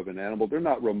 the aura of an animal, they're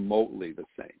not remotely the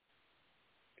same.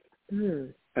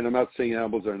 And I'm not saying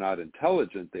animals are not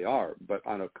intelligent, they are, but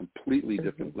on a completely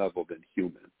different level than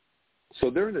human. So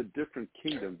they're in a different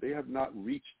kingdom. They have not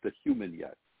reached the human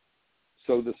yet.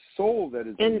 So the soul that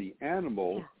is in the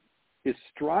animal is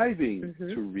striving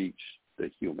to reach the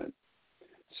human.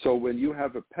 So when you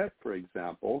have a pet, for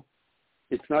example,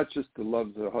 it's not just the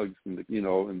loves, the hugs, and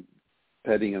and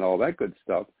petting and all that good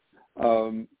stuff.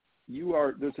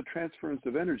 There's a transference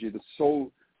of energy. The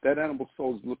soul, that animal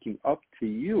soul, is looking up to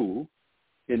you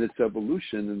in its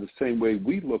evolution in the same way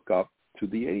we look up to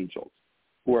the angels,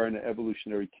 who are in an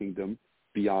evolutionary kingdom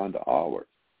beyond ours.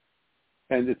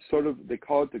 And it's sort of, they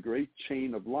call it the great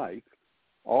chain of life.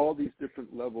 All these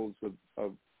different levels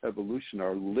of evolution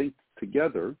are linked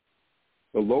together.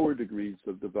 The lower degrees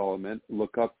of development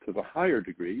look up to the higher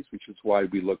degrees, which is why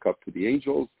we look up to the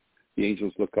angels. The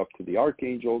angels look up to the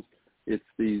archangels. It's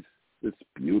this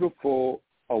beautiful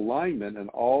alignment, and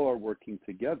all are working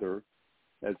together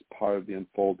as part of the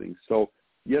unfolding. So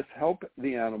yes, help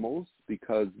the animals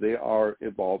because they are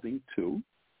evolving too.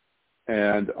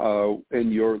 And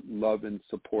in your love and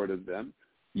support of them,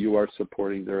 you are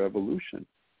supporting their evolution.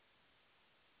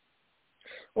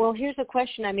 Well, here's a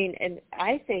question. I mean, and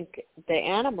I think the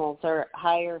animals are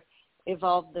higher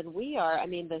evolved than we are. I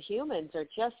mean, the humans are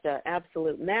just an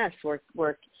absolute mess.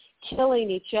 We're killing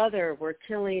each other. We're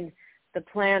killing the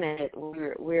planet.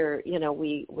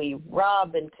 We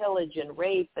rob and pillage and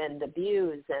rape and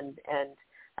abuse and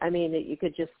I mean, you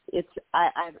could just, it's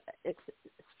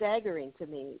staggering to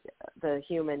me, the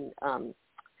human,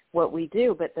 what we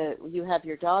do, but you have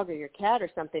your dog or your cat or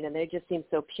something and they just seem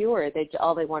so pure.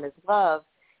 All they want is love.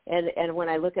 And when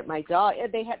I look at my dog,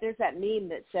 there's that meme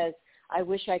that says, I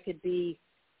wish I could be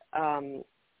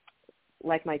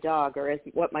like my dog, or as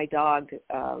what my dog,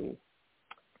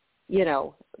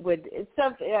 would.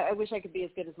 I wish I could be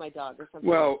as good as my dog, or something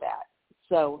like that.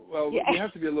 So, we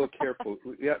have to be a little careful.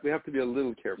 We have to be a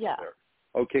little careful there.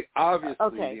 Okay,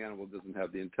 obviously the animal doesn't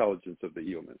have the intelligence of the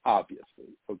human.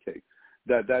 Obviously, okay,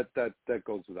 that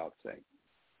goes without saying.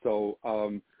 So,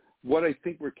 what I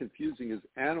think we're confusing is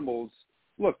animals.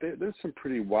 Look, there's some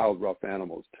pretty wild, rough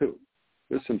animals too.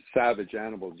 There's some savage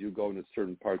animals. You go into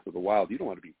certain parts of the wild, you don't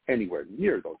want to be anywhere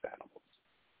near those animals.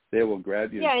 They will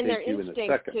grab you and take you in a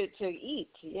second. To eat.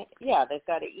 Yeah, they've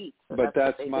got to eat. So but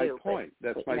that's my point.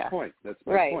 That's my point.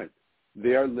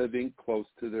 They are living close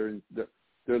to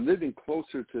they're living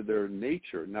closer to their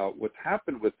nature. Now, what's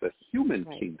happened with the human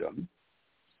kingdom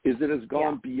is it has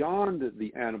gone beyond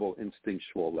the animal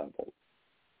instinctual level.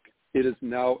 It is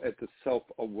now at the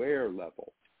self-aware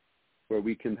level, where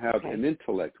we can have an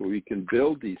intellect, where we can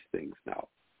build these things now.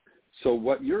 So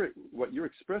what you're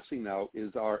expressing now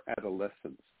is our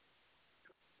adolescence.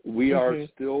 We are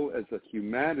still, as a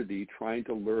humanity, trying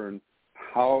to learn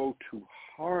how to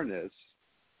harness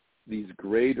these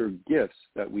greater gifts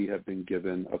that we have been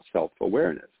given of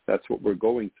self-awareness. That's what we're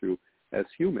going through as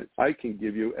humans. I can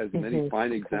give you as many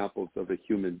fine examples of a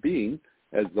human being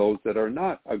as those that are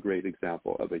not a great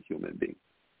example of a human being.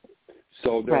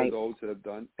 So there are those that have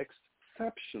done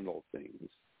exceptional things.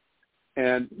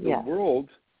 And the world,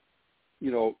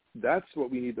 that's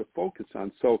what we need to focus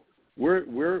on. So we're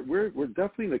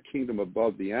definitely in a kingdom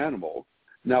above the animal.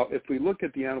 Now, if we look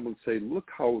at the animal and say, look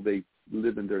how they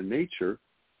live in their nature,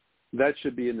 that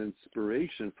should be an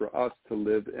inspiration for us to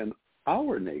live in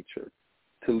our nature.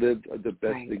 to live the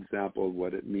best example of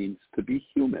what it means to be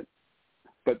human.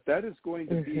 But that is going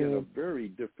to be in a very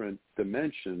different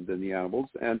dimension than the animals.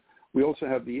 And we also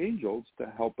have the angels to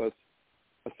help us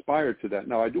aspire to that.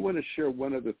 Now, I do want to share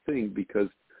one other thing, because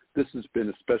this has been,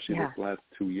 especially this last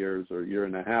 2 years or year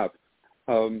and a half,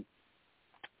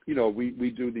 you know,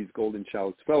 we do these Golden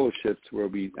Chalice Fellowships where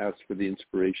we ask for the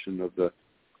inspiration of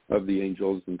the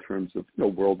angels in terms of, you know,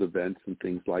 world events and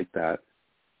things like that.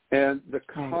 And the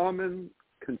common,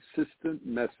 consistent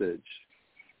message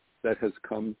that has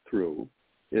come through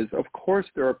is, of course,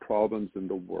 there are problems in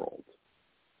the world,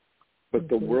 but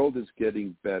the world is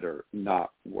getting better,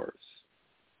 not worse.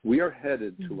 We are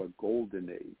headed to a golden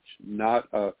age, not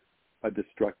a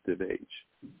destructive age.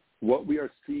 What we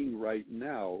are seeing right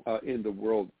now in the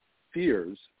world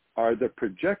fears are the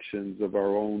projections of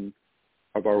our own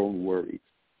worries,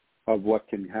 of what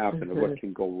can happen, of what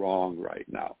can go wrong right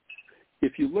now.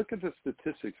 If you look at the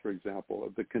statistics, for example,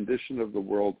 of the condition of the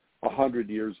world 100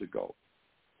 years ago,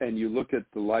 and you look at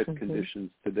the life conditions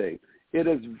today, it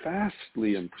has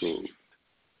vastly improved.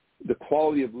 The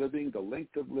quality of living, the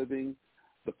length of living,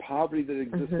 the poverty that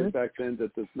existed back then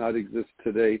that does not exist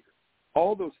today,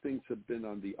 all those things have been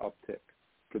on the uptick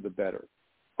for the better.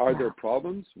 Are there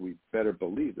problems? We better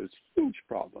believe there's huge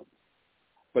problems.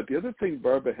 But the other thing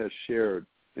Barbara has shared,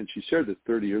 and she shared this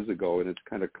 30 years ago, and it's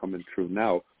kind of coming true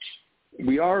now,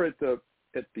 we are at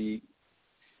the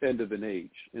end of an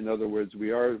age. In other words, we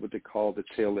are what they call the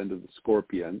tail end of the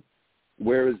scorpion.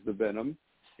 Where is the venom?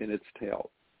 In its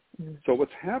tail. So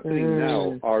what's happening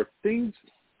now are things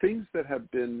that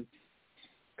have been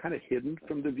kind of hidden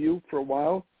from the view for a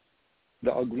while,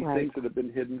 the ugly things that have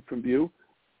been hidden from view,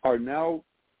 are now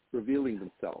revealing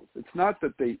themselves. It's not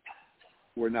that they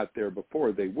were not there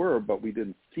before. They were, but we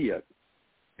didn't see it.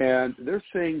 And they're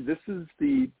saying this is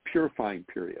the purifying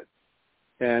period.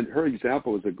 And her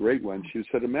example is a great one. She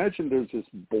said, imagine there's this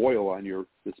boil on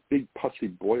this big pussy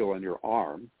boil on your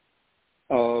arm.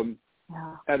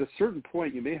 At a certain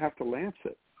point, you may have to lance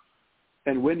it.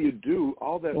 And when you do,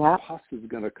 all that pus is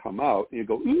going to come out, and you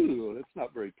go, ooh, that's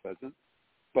not very pleasant.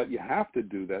 But you have to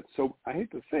do that. So I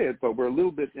hate to say it, but we're a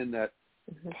little bit in that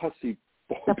pussy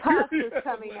boil period. The pus is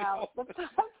coming out. The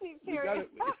pussy period.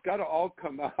 It's got to all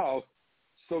come out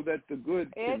so that the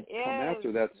good can come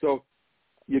after that. So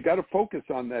you got to focus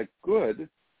on that good,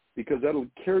 because that'll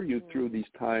carry you through these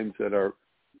times that are,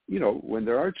 you know, when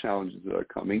there are challenges that are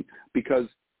coming, because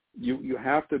you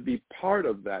have to be part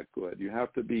of that good. You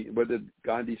have to be, what did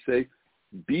Gandhi say?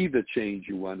 Be the change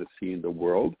you want to see in the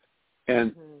world.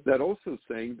 And that also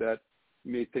saying that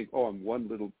you may think, oh, I'm one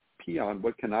little peon,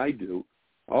 what can I do?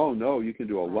 Oh, no, you can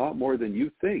do a lot more than you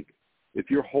think.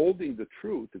 If you're holding the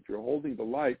truth, if you're holding the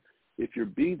light, if you're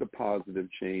being the positive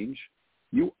change,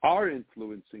 you are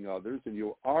influencing others, and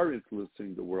you are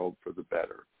influencing the world for the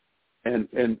better.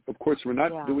 And of course, we're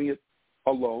not doing it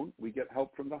alone. We get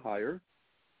help from the higher.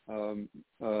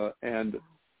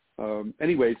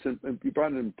 Anyways, and you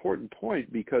brought an important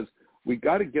point, because we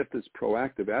got to get this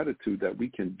proactive attitude that we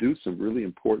can do some really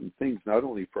important things, not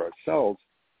only for ourselves,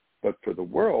 but for the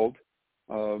world,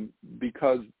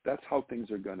 because that's how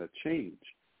things are going to change.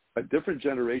 A different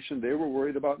generation, they were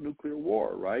worried about nuclear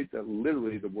war, right? That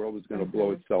literally the world was going to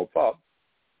blow itself up.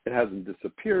 It hasn't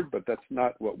disappeared, but that's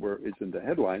not what is in the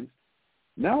headlines.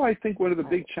 Now I think one of the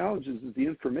big challenges is the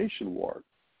information war.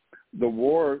 The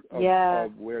war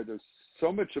of where there's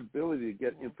so much ability to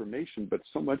get information, but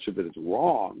so much of it is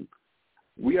wrong.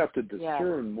 We have to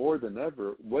discern more than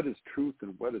ever what is truth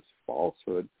and what is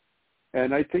falsehood.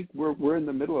 And I think we're in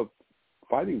the middle of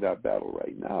fighting that battle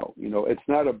right now. You know, it's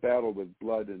not a battle with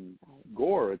blood and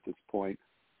gore at this point,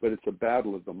 but it's a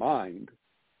battle of the mind.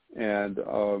 And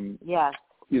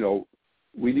you know,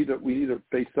 we need to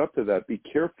face up to that. Be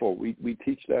careful. We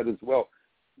teach that as well.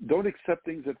 Don't accept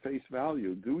things at face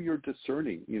value. Do your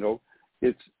discerning. You know,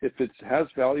 if it has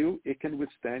value, it can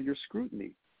withstand your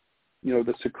scrutiny. You know,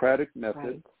 the Socratic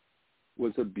method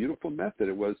was a beautiful method.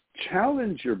 It was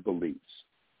challenge your beliefs.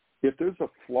 If there's a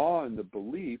flaw in the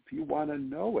belief, you want to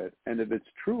know it. And if it's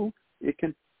true, it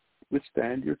can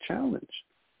withstand your challenge.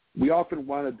 We often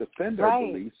want to defend our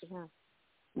beliefs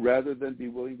rather than be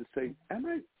willing to say,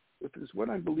 if it's what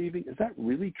I'm believing, is that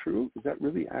really true? Is that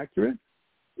really accurate?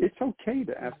 It's okay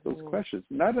to ask those questions,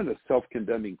 not in a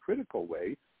self-condemning, critical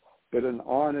way, but an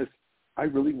honest, I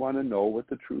really want to know what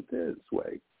the truth is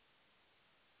way.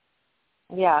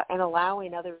 Yeah, and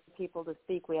allowing other people to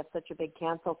speak. We have such a big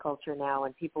cancel culture now,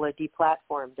 and people are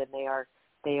deplatformed, and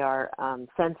they are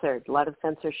censored. A lot of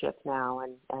censorship now,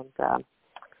 and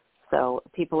so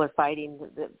people are fighting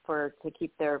to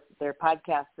keep their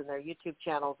podcasts and their YouTube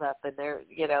channels up, and their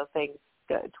things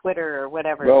Twitter or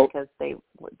whatever, because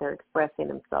they're expressing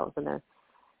themselves, and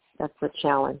that's a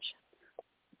challenge.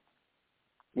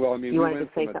 Well, I mean, you we wanted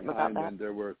went to say from something a time about that?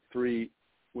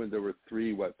 when there were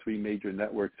three major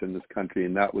networks in this country,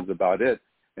 and that was about it.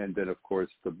 And then, of course,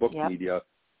 the book media.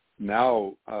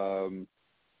 Now,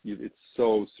 it's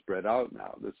so spread out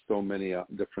now. There's so many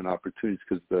different opportunities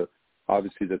because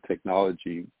obviously the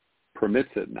technology permits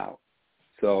it now.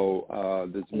 So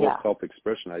there's more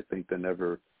self-expression, I think, than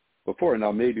ever before.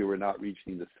 Now, maybe we're not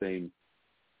reaching the same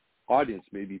audience.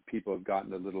 Maybe people have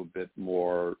gotten a little bit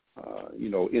more,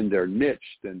 in their niche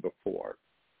than before.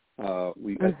 I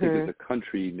think as a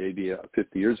country, maybe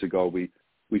 50 years ago, we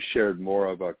shared more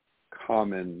of a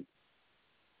common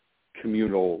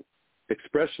communal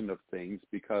expression of things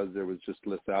because there was just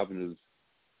less avenues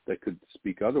that could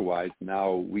speak otherwise.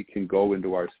 Now we can go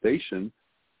into our station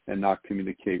and not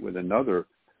communicate with another.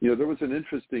 There was an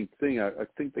interesting thing. I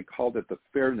think they called it the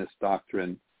fairness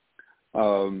doctrine.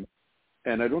 And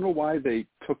I don't know why they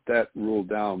took that rule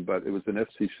down, but it was an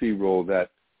FCC rule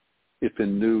that if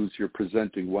in news you're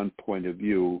presenting one point of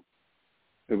view,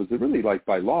 it was really like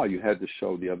by law you had to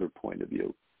show the other point of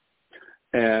view.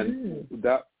 And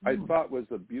that I thought was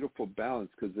a beautiful balance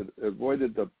because it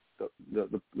avoided the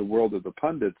world of the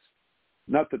pundits.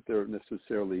 Not that they're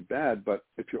necessarily bad, but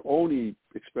if you're only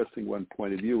expressing one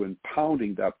point of view and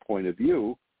pounding that point of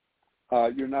view,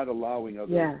 you're not allowing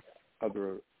other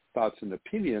thoughts and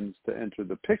opinions to enter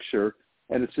the picture,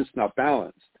 and it's just not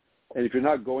balanced. And if you're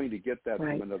not going to get that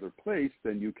from another place,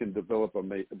 then you can develop a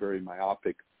very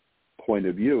myopic point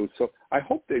of view. So I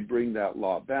hope they bring that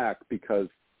law back because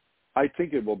I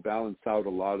think it will balance out a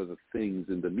lot of the things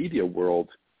in the media world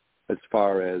as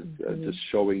far as just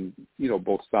showing,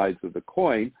 both sides of the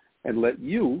coin and let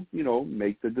you,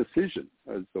 make the decision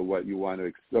as to what you want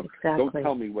to. Don't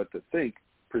tell me what to think.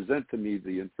 Present to me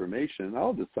the information, and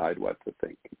I'll decide what to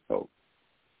think. So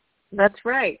that's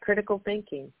right, critical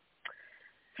thinking.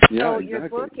 Yeah, so exactly. your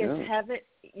book is Heaven.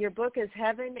 Your book is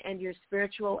Heaven and Your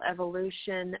Spiritual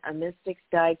Evolution: A Mystic's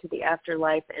Guide to the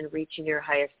Afterlife and Reaching Your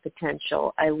Highest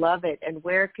Potential. I love it. And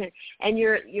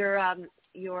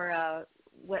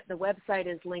the website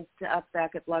is linked up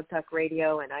back at Blog Talk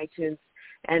Radio and iTunes.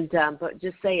 And but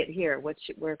just say it here.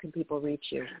 Where can people reach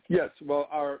you? Yes. Well,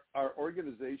 our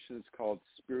organization is called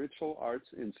Spiritual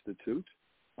Arts Institute.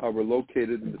 We're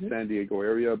located in the San Diego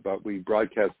area, but we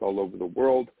broadcast all over the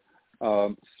world.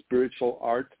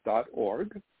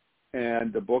 Spiritualart.org.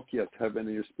 And the book, yes, Heaven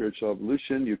and Your Spiritual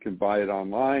Evolution. You can buy it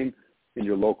online in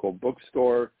your local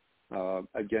bookstore.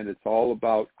 Again, it's all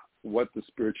about what the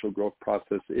spiritual growth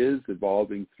process is,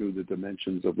 evolving through the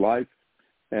dimensions of life,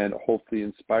 and hopefully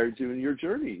inspires you in your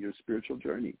journey, your spiritual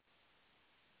journey.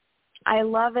 I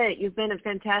love it. You've been a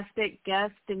fantastic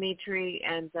guest, Dimitri,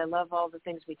 and I love all the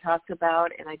things we talked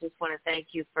about, and I just want to thank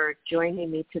you for joining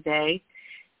me today.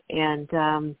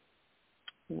 And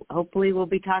hopefully we'll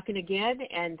be talking again,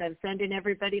 and I'm sending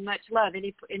everybody much love.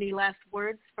 Any last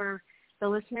words for the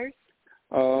listeners?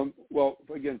 Well,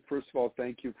 again, first of all,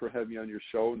 thank you for having me on your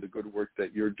show and the good work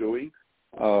that you're doing.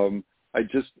 I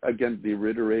just, again,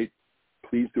 reiterate,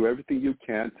 please do everything you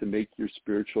can to make your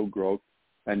spiritual growth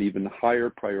an even higher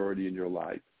priority in your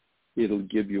life. It'll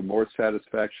give you more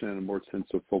satisfaction and a more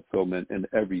sense of fulfillment in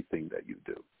everything that you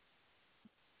do.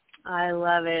 I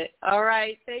love it. All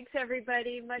right. Thanks,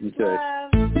 everybody. Much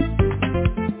love.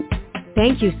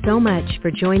 Thank you so much for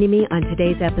joining me on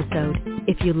today's episode.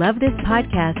 If you love this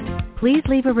podcast, please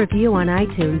leave a review on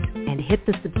iTunes and hit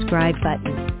the subscribe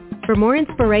button. For more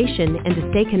inspiration and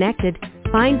to stay connected,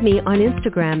 find me on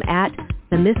Instagram at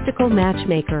The Mystical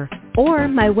Matchmaker or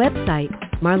my website,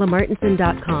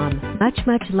 marlamartenson.com. Much,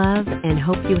 much love, and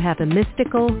hope you have a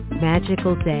mystical,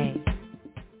 magical day.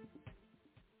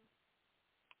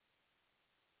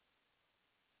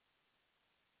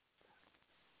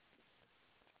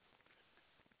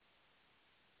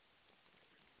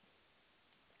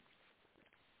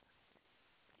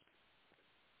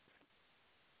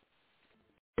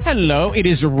 Hello, it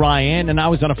is Ryan, and I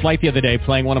was on a flight the other day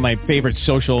playing one of my favorite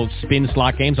social spin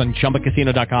slot games on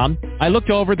ChumbaCasino.com. I looked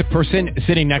over at the person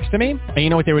sitting next to me, and you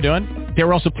know what they were doing? They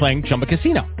were also playing Chumba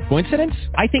Casino. Coincidence?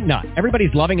 I think not.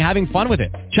 Everybody's loving having fun with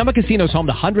it. Chumba Casino is home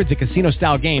to hundreds of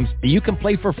casino-style games that you can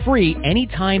play for free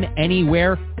anytime,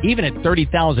 anywhere, even at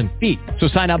 30,000 feet. So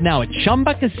sign up now at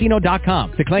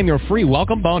ChumbaCasino.com to claim your free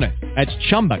welcome bonus. That's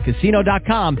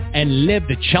ChumbaCasino.com and live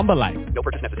the Chumba life. No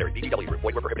purchase necessary. VGW. Void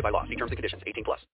where prohibited by law. See terms and conditions. 18+.